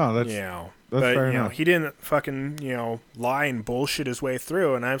 No, that's but fair enough. he didn't fucking lie and bullshit his way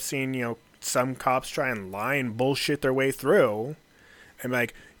through, and I've seen some cops try and lie and bullshit their way through, and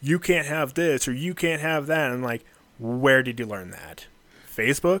like, you can't have this or you can't have that. And I'm like, where did you learn that?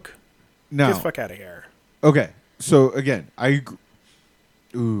 Facebook? No, get the fuck out of here. Okay, so again,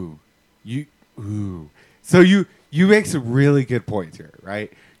 so you make some really good points here,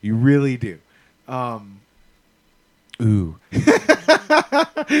 right? You really do. Ooh.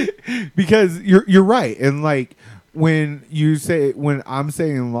 Because you're right. And like when I'm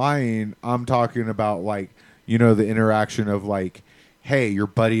saying lying, I'm talking about like, the interaction of like, hey, your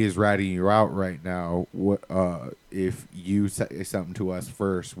buddy is ratting you out right now. What if you say something to us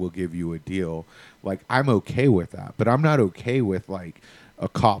first, we'll give you a deal. Like I'm okay with that, but I'm not okay with like a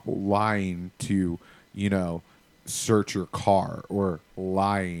cop lying to, search your car, or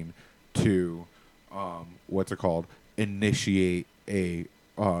lying to what's it called? Initiate a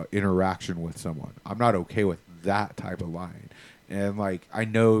interaction with someone. I'm not okay with that type of lying. And like I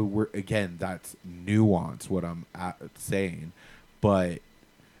know that's nuance what I'm saying, but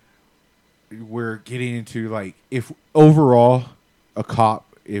we're getting into like if overall a cop,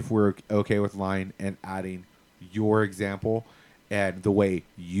 if we're okay with lying and adding your example and the way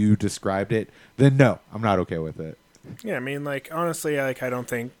you described it, then no, I'm not okay with it. Yeah, I mean, like, honestly, like, I don't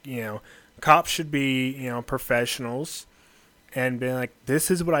think, cops should be, professionals and be like, this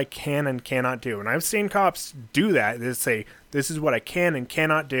is what I can and cannot do. And I've seen cops do that. They say, this is what I can and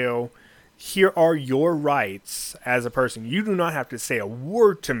cannot do. Here are your rights as a person. You do not have to say a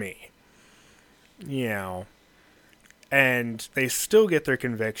word to me. And they still get their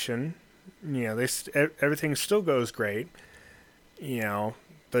conviction. Everything still goes great.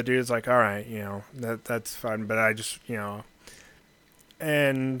 The dude's like, all right, that's fine, but I just,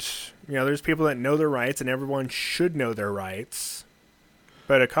 and, there's people that know their rights, and everyone should know their rights,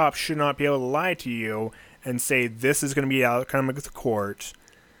 but a cop should not be able to lie to you and say, this is going to be the outcome of the court,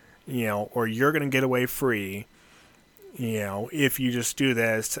 or you're going to get away free, if you just do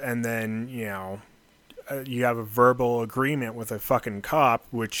this, and then, you have a verbal agreement with a fucking cop,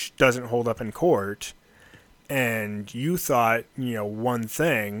 which doesn't hold up in court, and you thought, one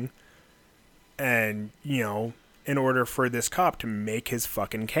thing, and, in order for this cop to make his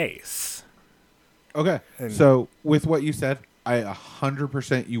fucking case. Okay. And so with what you said,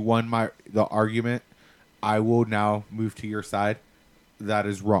 100% you won the argument. I will now move to your side. That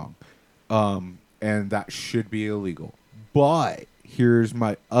is wrong. And that should be illegal. But here's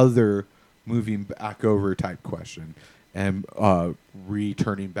my other moving back over type question. And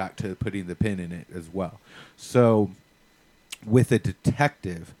returning back to putting the pin in it as well. So, with a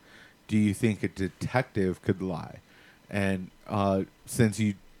detective, do you think a detective could lie? And since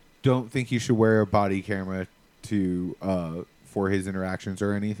you don't think he should wear a body camera for his interactions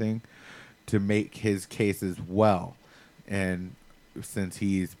or anything, to make his case as well, and since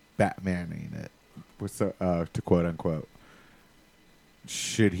he's Batmaning it, to quote unquote,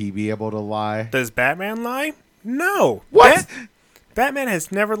 should he be able to lie? Does Batman lie? No. What? Batman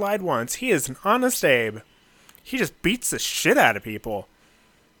has never lied once. He is an honest Abe. He just beats the shit out of people.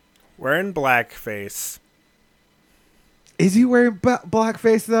 Wearing blackface. Is he wearing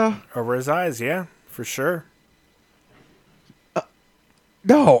blackface though? Over his eyes, yeah, for sure.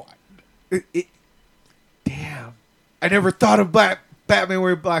 No. Damn. I never thought of Batman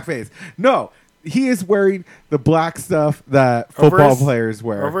wearing blackface. No. He is wearing the black stuff that football players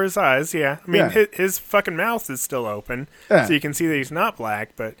wear. Over his eyes, yeah. I mean, his fucking mouth is still open, so you can see that he's not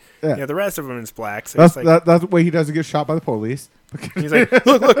black, but the rest of him is black. So that's the way he doesn't get shot by the police. He's like,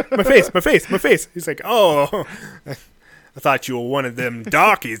 look, my face. He's like, oh, I thought you were one of them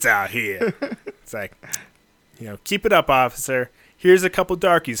darkies out here. It's like, keep it up, officer. Here's a couple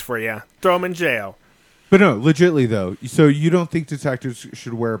darkies for you. Throw them in jail. But no, legitly, though, so you don't think detectives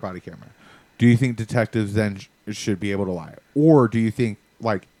should wear a body camera? Do you think detectives then should be able to lie? Or do you think,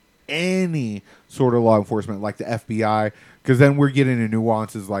 like, any sort of law enforcement, like the FBI, because then we're getting into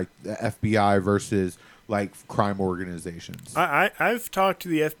nuances like the FBI versus, like, crime organizations. I've talked to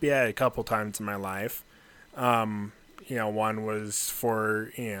the FBI a couple times in my life. One was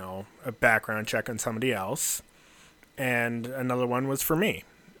for, a background check on somebody else. And another one was for me.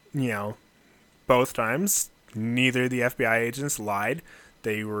 Both times, neither of the FBI agents lied.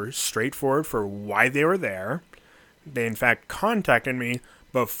 They were straightforward for why they were there. They, in fact, contacted me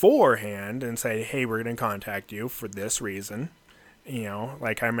beforehand and said, hey, we're going to contact you for this reason.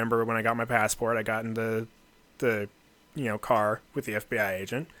 Like I remember when I got my passport, I got in the car with the FBI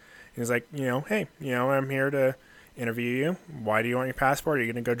agent. He's like, hey, I'm here to interview you. Why do you want your passport? Are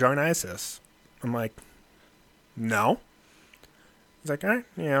you going to go join ISIS? I'm like, no. He's like, all right,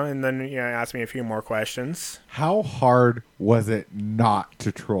 and then asked me a few more questions. How hard was it not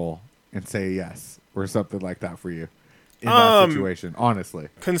to troll and say yes or something like that for you in that situation? Honestly,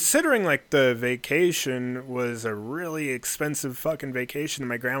 considering like the vacation was a really expensive fucking vacation that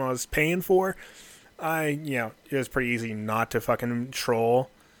my grandma was paying for, it was pretty easy not to fucking troll.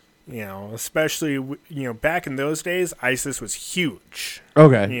 Especially back in those days, ISIS was huge.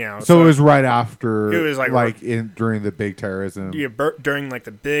 Okay. So it was right after, it was like during the big terrorism. Yeah, during like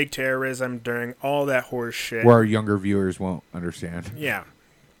the big terrorism, during all that horse shit. Where our younger viewers won't understand. Yeah.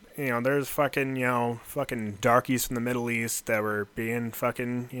 There's fucking darkies from the Middle East that were being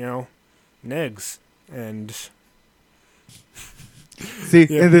fucking, nigs. And see,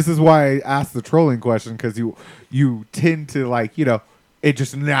 and this is why I asked the trolling question, because you tend to it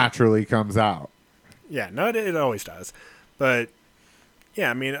just naturally comes out. Yeah, no, it always does. But yeah,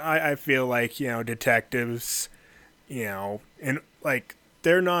 I mean, I feel like, detectives, and like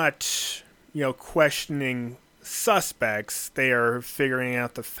they're not, questioning suspects. They are figuring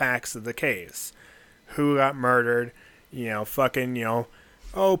out the facts of the case. Who got murdered, fucking,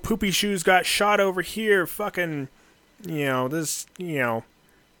 oh, Poopy Shoes got shot over here, fucking, this,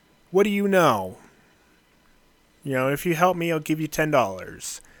 what do you know? If you help me, I'll give you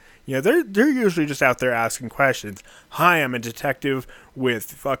 $10. They're usually just out there asking questions. Hi, I'm a detective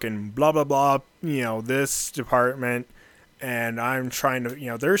with fucking blah, blah, blah, this department, and I'm trying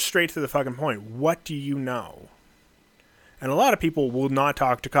to, they're straight to the fucking point. What do you know? And a lot of people will not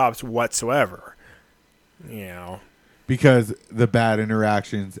talk to cops whatsoever. Because the bad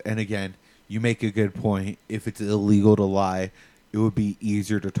interactions, and again, you make a good point. If it's illegal to lie, it would be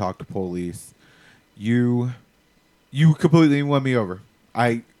easier to talk to police. You completely won me over.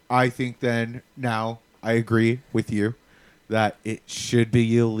 I think then, now, I agree with you that it should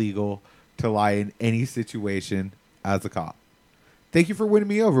be illegal to lie in any situation as a cop. Thank you for winning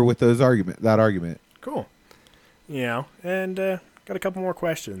me over with that argument. Cool. And got a couple more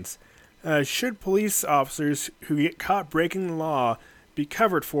questions. Should police officers who get caught breaking the law be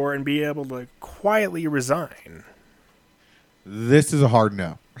covered for and be able to quietly resign? This is a hard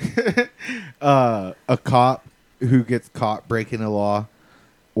no. A cop who gets caught breaking the law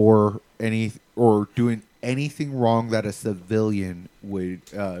or doing anything wrong that a civilian would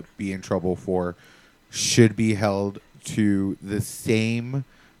be in trouble for should be held to the same,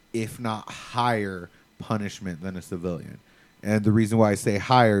 if not higher, punishment than a civilian. And the reason why I say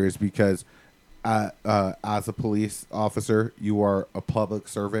higher is because as a police officer, you are a public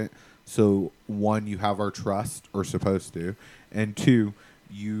servant. So one, you have our trust, or supposed to, and two,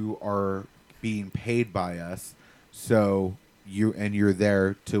 you are being paid by us. So you're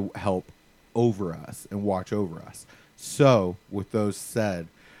there to help over us and watch over us. So with those said,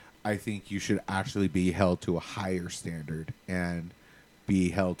 I think you should actually be held to a higher standard and be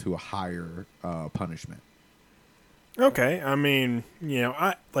held to a higher punishment. Okay, I mean,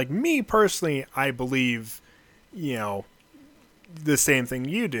 I like me personally, I believe, the same thing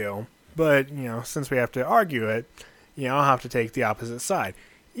you do, but since we have to argue it, I'll have to take the opposite side.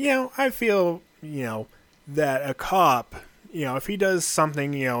 I feel, that a cop, if he does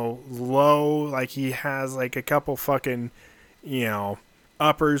something, low, like he has like a couple fucking,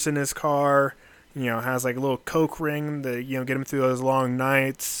 uppers in his car, has like a little coke ring that, get him through those long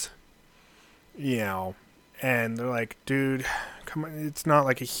nights, and they're like, dude, come on, it's not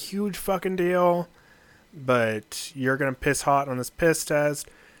like a huge fucking deal, but you're going to piss hot on this piss test.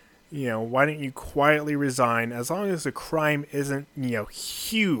 Why don't you quietly resign as long as the crime isn't,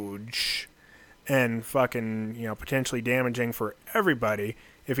 huge and fucking, potentially damaging for everybody.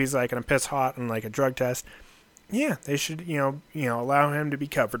 If he's like going to piss hot on like a drug test, yeah, they should, allow him to be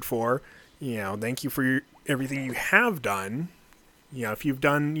covered for. Thank you for everything you have done. If you've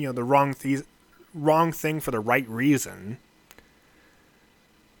done, the wrong thing for the right reason,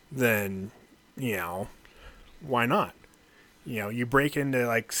 then, why not? You break into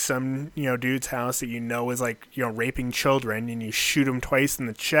like some, dude's house that is like, raping children, and you shoot him twice in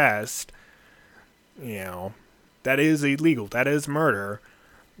the chest. That is illegal. That is murder.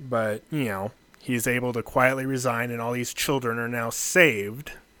 But, he's able to quietly resign, and all these children are now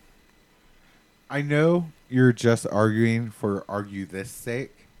saved. I know you're just arguing for argue this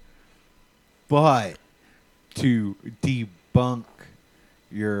sake, but to debunk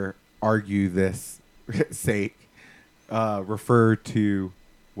your argue this sake, refer to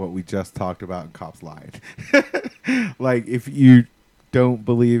what we just talked about in Cops Lied. Like, if you don't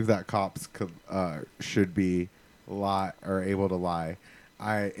believe that cops should be lie or able to lie,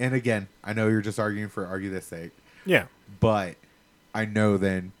 and again, I know you're just arguing for argue this sake. Yeah. But I know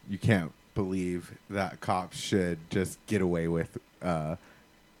then you can't believe that cops should just get away with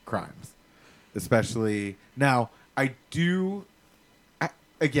crimes. Especially now,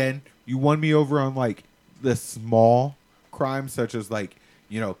 again, you won me over on like the small crimes such as like,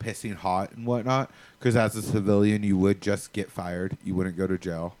 pissing hot and whatnot. Because as a civilian, you would just get fired. You wouldn't go to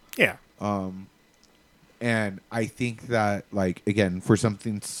jail. Yeah. And I think that, like, again, for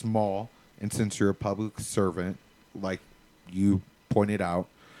something small, and since you're a public servant, like you pointed out,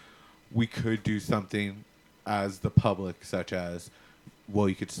 we could do something as the public, such as, well,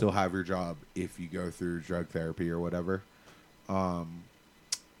 you could still have your job if you go through drug therapy or whatever. But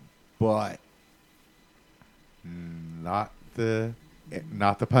not the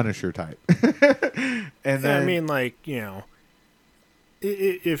Punisher type. And then I mean, like,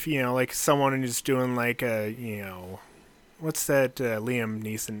 if, like someone is doing like a, what's that Liam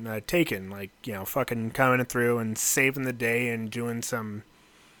Neeson, Taken, like, fucking coming through and saving the day and doing some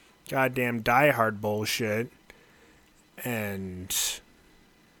goddamn Die Hard bullshit and,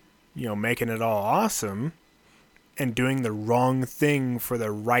 making it all awesome and doing the wrong thing for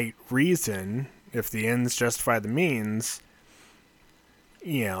the right reason, if the ends justify the means,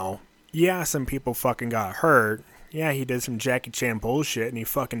 yeah, some people fucking got hurt. Yeah, he did some Jackie Chan bullshit and he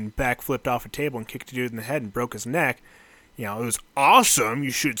fucking backflipped off a table and kicked a dude in the head and broke his neck. It was awesome.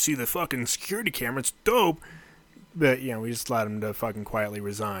 You should see the fucking security camera. It's dope. But, we just let him to fucking quietly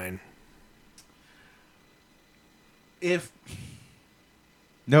resign.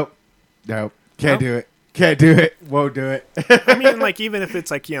 Nope. Can't do it. Can't do it. Won't do it. I mean, like, even if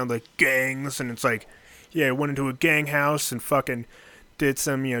it's like, the gangs and it's like, yeah, went into a gang house and fucking did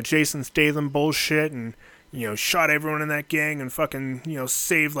some, Jason Statham bullshit and, shot everyone in that gang and fucking,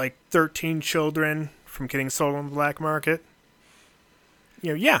 saved like 13 children from getting sold on the black market.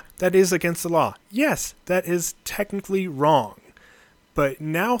 Yeah, that is against the law. Yes, that is technically wrong. But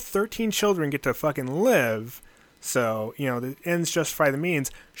now 13 children get to fucking live. So, the ends justify the means.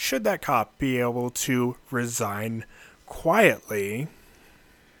 Should that cop be able to resign quietly?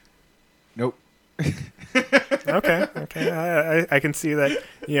 Nope. Okay. I can see that,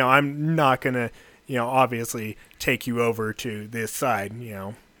 I'm not going to, obviously take you over to this side,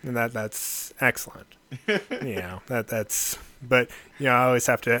 and that's excellent. That's, but, I always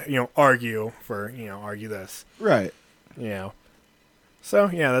have to, argue this. Right. So,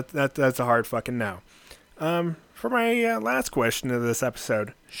 yeah, that's a hard fucking no. For my last question of this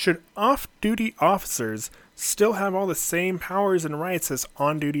episode, should off-duty officers still have all the same powers and rights as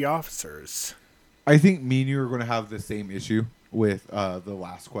on-duty officers? I think me and you are going to have the same issue with the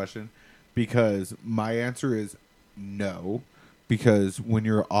last question, because my answer is no. Because when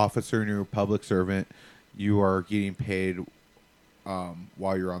you're an officer and you're a public servant, you are getting paid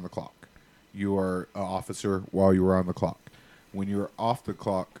while you're on the clock. You are an officer while you are on the clock. When you're off the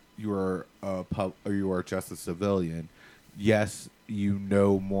clock, you are you are just a civilian. Yes, you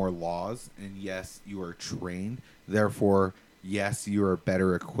know more laws, and yes, you are trained. Therefore, yes, you are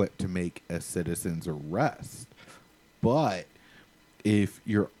better equipped to make a citizen's arrest. But if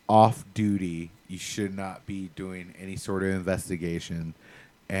you're off duty, you should not be doing any sort of investigation.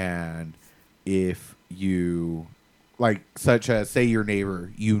 And if you, like, such as, say your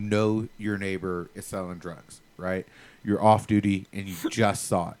neighbor, your neighbor is selling drugs, right? You're off duty and you just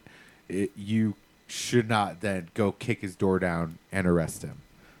saw it. You should not then go kick his door down and arrest him.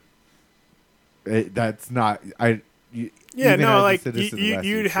 That's not... Yeah, no, like,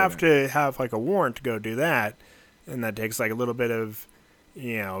 you'd have to have, like, a warrant to go do that, and that takes, like, a little bit of,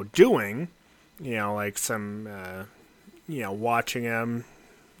 doing, like some, watching him.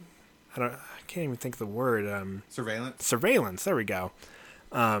 I can't even think of the word. Surveillance, there we go.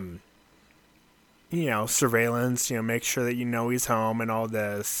 Surveillance, make sure that he's home and all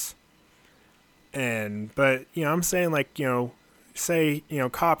this. But, I'm saying, like, say,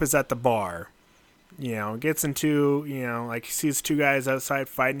 cop is at the bar. Gets into, like, he sees two guys outside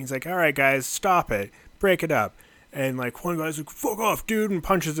fighting. He's like, all right, guys, stop it. Break it up. And, like, one guy's like, fuck off, dude, and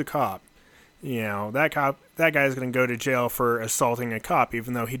punches the cop. That guy's going to go to jail for assaulting a cop,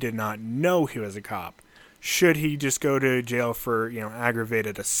 even though he did not know he was a cop. Should he just go to jail for,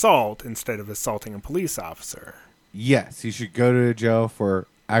 aggravated assault instead of assaulting a police officer? Yes, he should go to jail for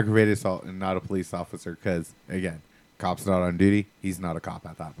aggravated assault and not a police officer because, again, cop's not on duty. He's not a cop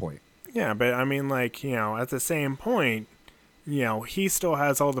at that point. Yeah, but I mean, like, at the same point, he still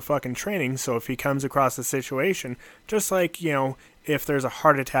has all the fucking training, so if he comes across a situation, just like, if there's a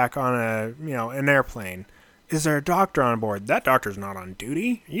heart attack on an airplane, is there a doctor on board? That doctor's not on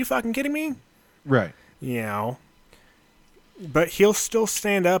duty. Are you fucking kidding me? Right. But he'll still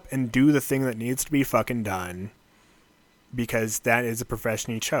stand up and do the thing that needs to be fucking done because that is a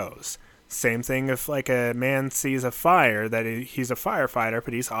profession he chose. Same thing if, like, a man sees a fire, that he's a firefighter,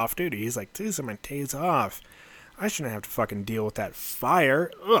 but he's off duty. He's like, these are my days off. I shouldn't have to fucking deal with that fire.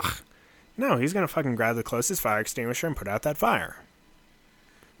 Ugh. No, he's going to fucking grab the closest fire extinguisher and put out that fire.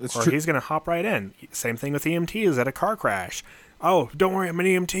 Or he's going to hop right in. Same thing with EMTs at a car crash. oh, don't worry, I'm an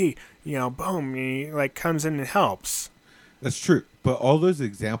EMT. Boom, he like comes in and helps. That's true. But all those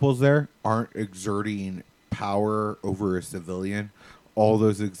examples there aren't exerting power over a civilian. All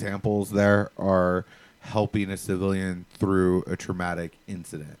those examples there are helping a civilian through a traumatic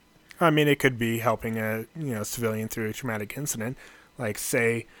incident. I mean, it could be helping a civilian through a traumatic incident, like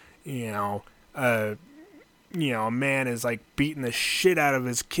say, a man is like beating the shit out of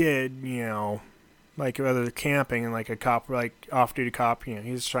his kid, like whether they're camping and like a cop, like off-duty cop,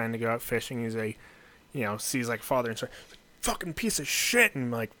 he's trying to go out fishing. He's a, sees like father and starts, fucking piece of shit, and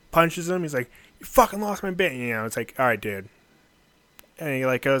like punches him. He's like, you fucking lost my bit. It's like, all right, dude. And he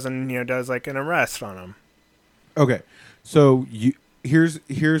like goes and does like an arrest on him. Okay, so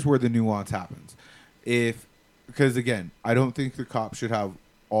here's where the nuance happens. Because again, I don't think the cop should have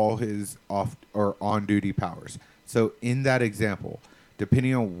all his off or on duty powers. So in that example,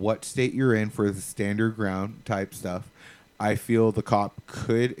 depending on what state you're in for the standard ground type stuff, I feel the cop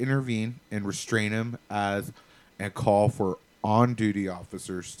could intervene and restrain him and call for on duty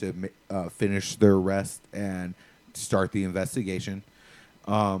officers to finish their arrest and start the investigation.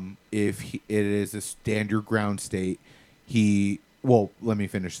 If it is a standard ground state, let me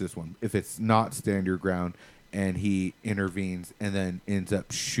finish this one. If it's not standard ground and he intervenes and then ends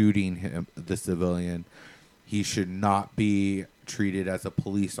up shooting the civilian, he should not be treated as a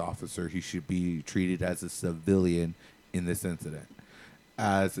police officer. He should be treated as a civilian in this incident.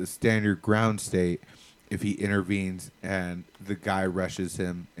 As a standard ground state, if he intervenes and the guy rushes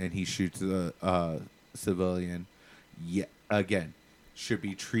him and he shoots a civilian, again, should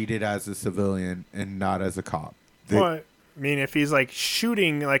be treated as a civilian and not as a cop. Well, I mean, if he's like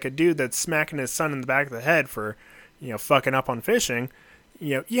shooting like a dude that's smacking his son in the back of the head for, fucking up on fishing,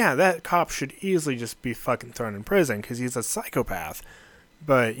 that cop should easily just be fucking thrown in prison because he's a psychopath.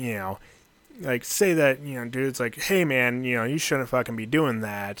 But, like say that, dude's like, hey man, you shouldn't fucking be doing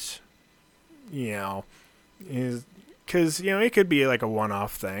that, because, it could be like a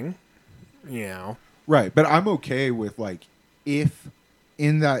one-off thing, Right, but I'm okay with like, if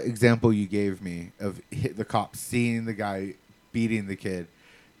in that example you gave me of the cop seeing the guy beating the kid,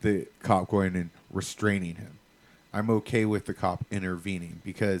 the cop going and restraining him, I'm okay with the cop intervening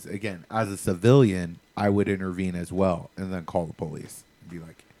because, again, as a civilian, I would intervene as well and then call the police and be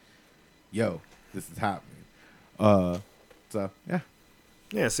like, yo, this is happening. Yeah.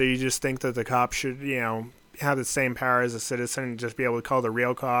 Yeah, so you just think that the cop should, have the same power as a citizen and just be able to call the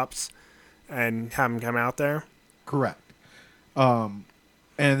real cops and have them come out there? Correct.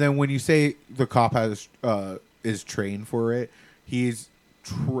 And then when you say the cop is trained for it, he's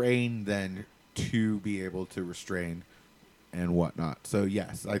trained then to be able to restrain and whatnot. So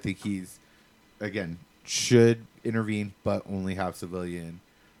yes, I think he's, again, should intervene, but only have civilian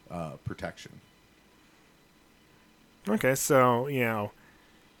protection. Okay, so,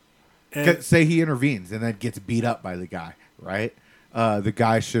 say he intervenes and then gets beat up by the guy, right? The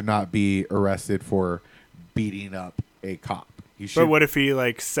guy should not be arrested for beating up a cop. But what if he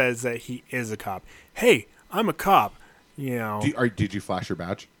like says that he is a cop? Hey, I'm a cop. Did you flash your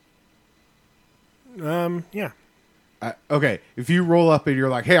badge? Yeah. Okay, if you roll up and you're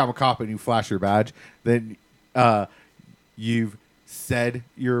like, "Hey, I'm a cop," and you flash your badge, then you've said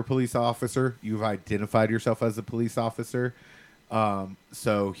you're a police officer. You've identified yourself as a police officer.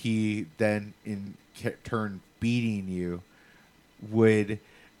 So he then, in turn, beating you would,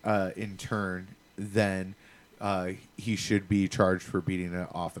 in turn, then he should be charged for beating an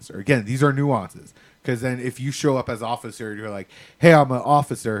officer. Again, these are nuances. Because then if you show up as officer, you're like, hey, I'm an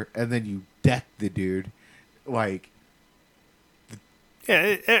officer, and then you deck the dude, like...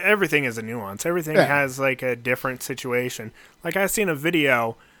 Yeah, everything is a nuance. Everything has, like, a different situation. Like, I've seen a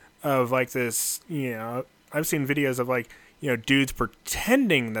video of, like, this, I've seen videos of, like, dudes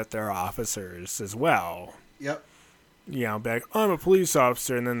pretending that they're officers as well. Yep. Be like, I'm a police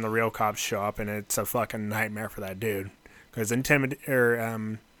officer, and then the real cops show up, and it's a fucking nightmare for that dude. Because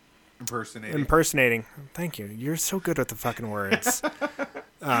impersonating. Thank you. You're so good with the fucking words.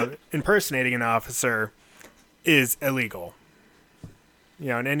 Impersonating an officer is illegal.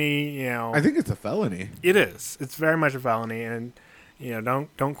 And any, I think it's a felony. It is. It's very much a felony, and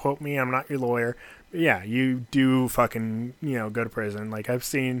don't quote me. I'm not your lawyer. But yeah, you do fucking go to prison. Like I've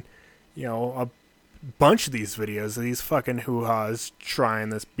seen, a bunch of these videos of these fucking hoo-haws trying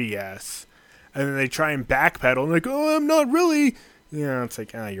this BS, and then they try and backpedal and like, oh, I'm not really. It's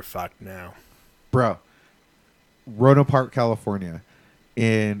like, you're fucked now. Bro, Rono Park, California,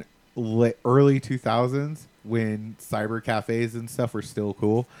 in early 2000s, when cyber cafes and stuff were still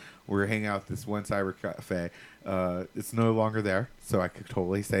cool, we were hanging out at this one cyber cafe. It's no longer there, so I could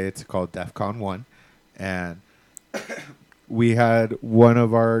totally say it's called DEF CON 1. And we had one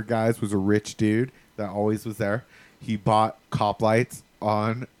of our guys was a rich dude that always was there. He bought cop lights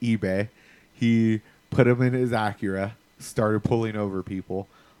on eBay. He put them in his Acura, started pulling over people,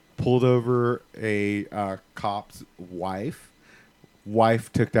 pulled over a cop's wife.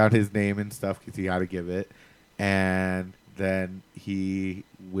 Wife took down his name and stuff because he had to give it. And then he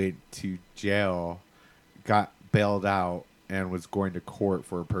went to jail, got bailed out, and was going to court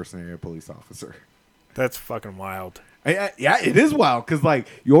for impersonating a police officer. That's fucking wild. Yeah, it is wild because like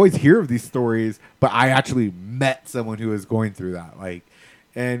you always hear of these stories, but I actually met someone who was going through that. Like,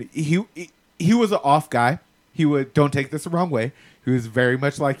 and he was an off guy. He would don't take this the wrong way. He was very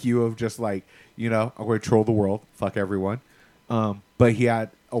much like you of just like I'm going to troll the world, fuck everyone. But he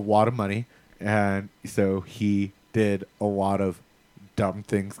had a lot of money, and so he did a lot of dumb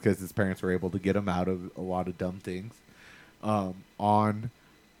things because his parents were able to get him out of a lot of dumb things. On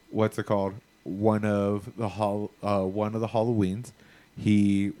what's it called? One of the Halloweens,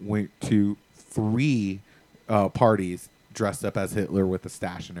 he went to 3 parties dressed up as Hitler with a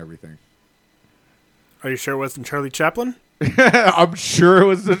stash and everything. Are you sure it wasn't Charlie Chaplin? I'm sure it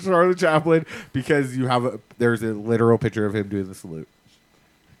was the Charlie Chaplin because there's a literal picture of him doing the salute.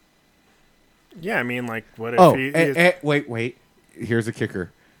 Yeah, I mean, like, what if wait. Here's a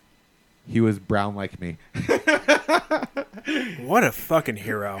kicker. He was brown like me. What a fucking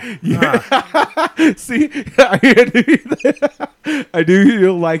hero. Yeah. See, I knew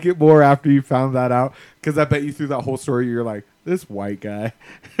you'll like it more after you found that out because I bet you through that whole story you're like, this white guy.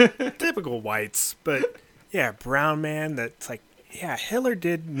 Typical whites, but yeah, brown man that's like, yeah, Hitler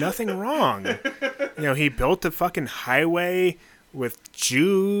did nothing wrong. He built a fucking highway with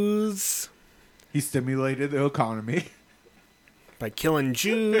Jews. He stimulated the economy. By killing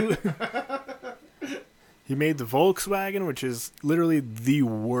Jews. He made the Volkswagen, which is literally the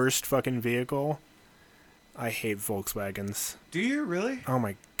worst fucking vehicle. I hate Volkswagens. Do you really? Oh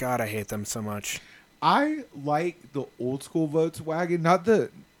my god, I hate them so much. I like the old school Volkswagen,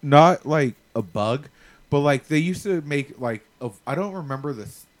 not like a bug, but like they used to make like I don't remember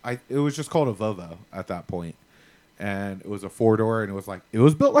this. It was just called a Volvo at that point, and it was a 4-door, and it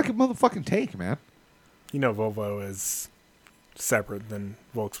was built like a motherfucking tank, man. Volvo is separate than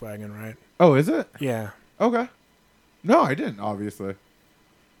Volkswagen, right? Oh, is it? Yeah. Okay. No, I didn't, obviously.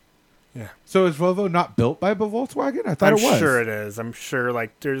 Yeah. So is Volvo not built by Volkswagen? I thought it was. I'm sure it is. I'm sure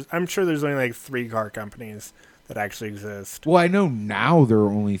there's only like 3 car companies that actually exist. Well, I know now there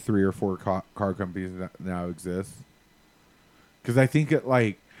are only 3 or 4 car companies that now exist. Because I think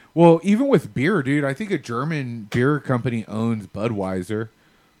even with beer, dude, I think a German beer company owns Budweiser.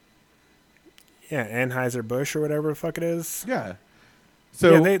 Yeah, Anheuser-Busch or whatever the fuck it is. Yeah.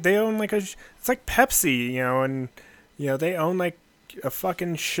 So yeah, they own like it's like Pepsi, and they own like a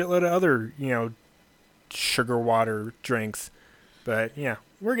fucking shitload of other, sugar water drinks. But yeah,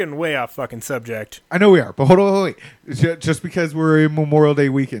 we're getting way off fucking subject. I know we are, but hold on, wait. Just because we're in Memorial Day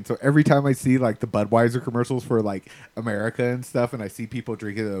weekend, so every time I see like the Budweiser commercials for like America and stuff, and I see people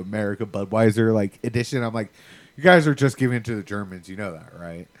drinking the America Budweiser like edition, I'm like, you guys are just giving it to the Germans, you know that,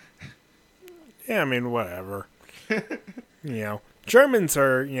 right? Yeah, I mean, whatever. Germans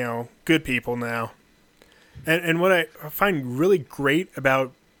are, good people now. And what I find really great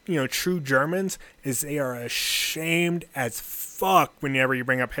about, true Germans is they are ashamed as fuck whenever you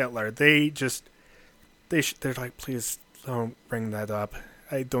bring up Hitler. They're like, please don't bring that up.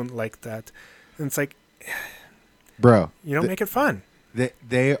 I don't like that. And it's like, bro, you don't make it fun.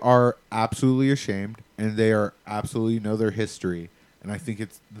 They are absolutely ashamed, and they are absolutely know their history. And I think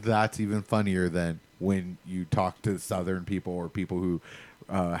that's even funnier than when you talk to Southern people or people who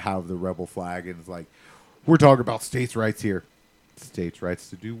have the rebel flag and it's like, we're talking about states' rights here. States' rights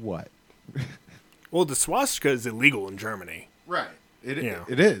to do what? Well, the swastika is illegal in Germany. Right. It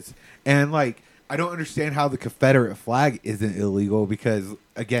is. And like, I don't understand how the Confederate flag isn't illegal because,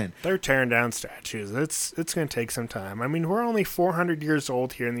 again, they're tearing down statues. It's going to take some time. I mean, we're only 400 years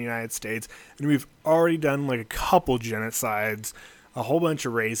old here in the United States, and we've already done like a couple genocides, a whole bunch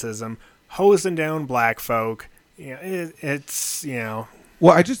of racism, hosing down black folk. It's.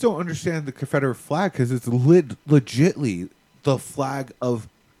 Well, I just don't understand the Confederate flag because it's legitly the flag of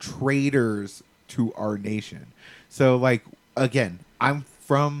traitors to our nation. So, like, again, I'm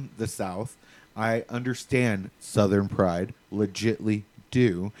from the South. I understand Southern pride, legitly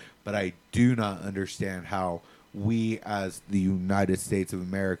do, but I do not understand how we as the United States of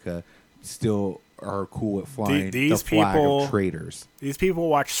America still are cool with flying the flag of traitors. These people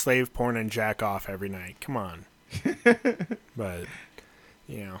watch slave porn and jack off every night. Come on. But,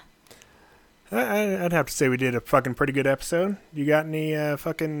 I'd have to say we did a fucking pretty good episode. You got any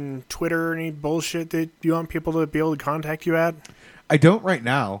fucking Twitter, any bullshit that you want people to be able to contact you at? I don't right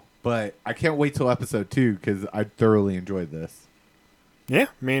now, but I can't wait till episode 2 because I thoroughly enjoyed this. Yeah,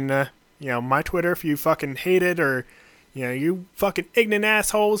 I mean, my Twitter, if you fucking hate it or, you fucking ignorant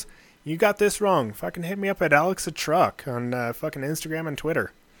assholes, you got this wrong. Fucking hit me up at Alex the Truck on fucking Instagram and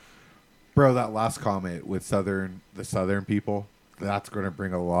Twitter. Bro, that last comment with the Southern people, that's going to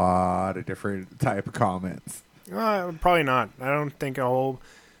bring a lot of different type of comments. Probably not. I don't think a whole,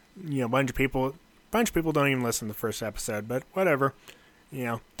 bunch of people don't even listen to the first episode, but whatever.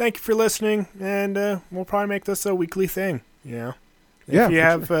 Thank you for listening, and we'll probably make this a weekly thing, If you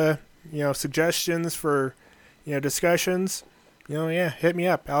have, sure. Suggestions for, discussions, hit me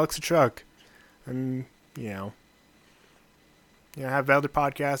up, Alex the Truck. And, I have other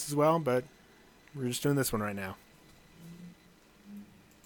podcasts as well, but we're just doing this one right now.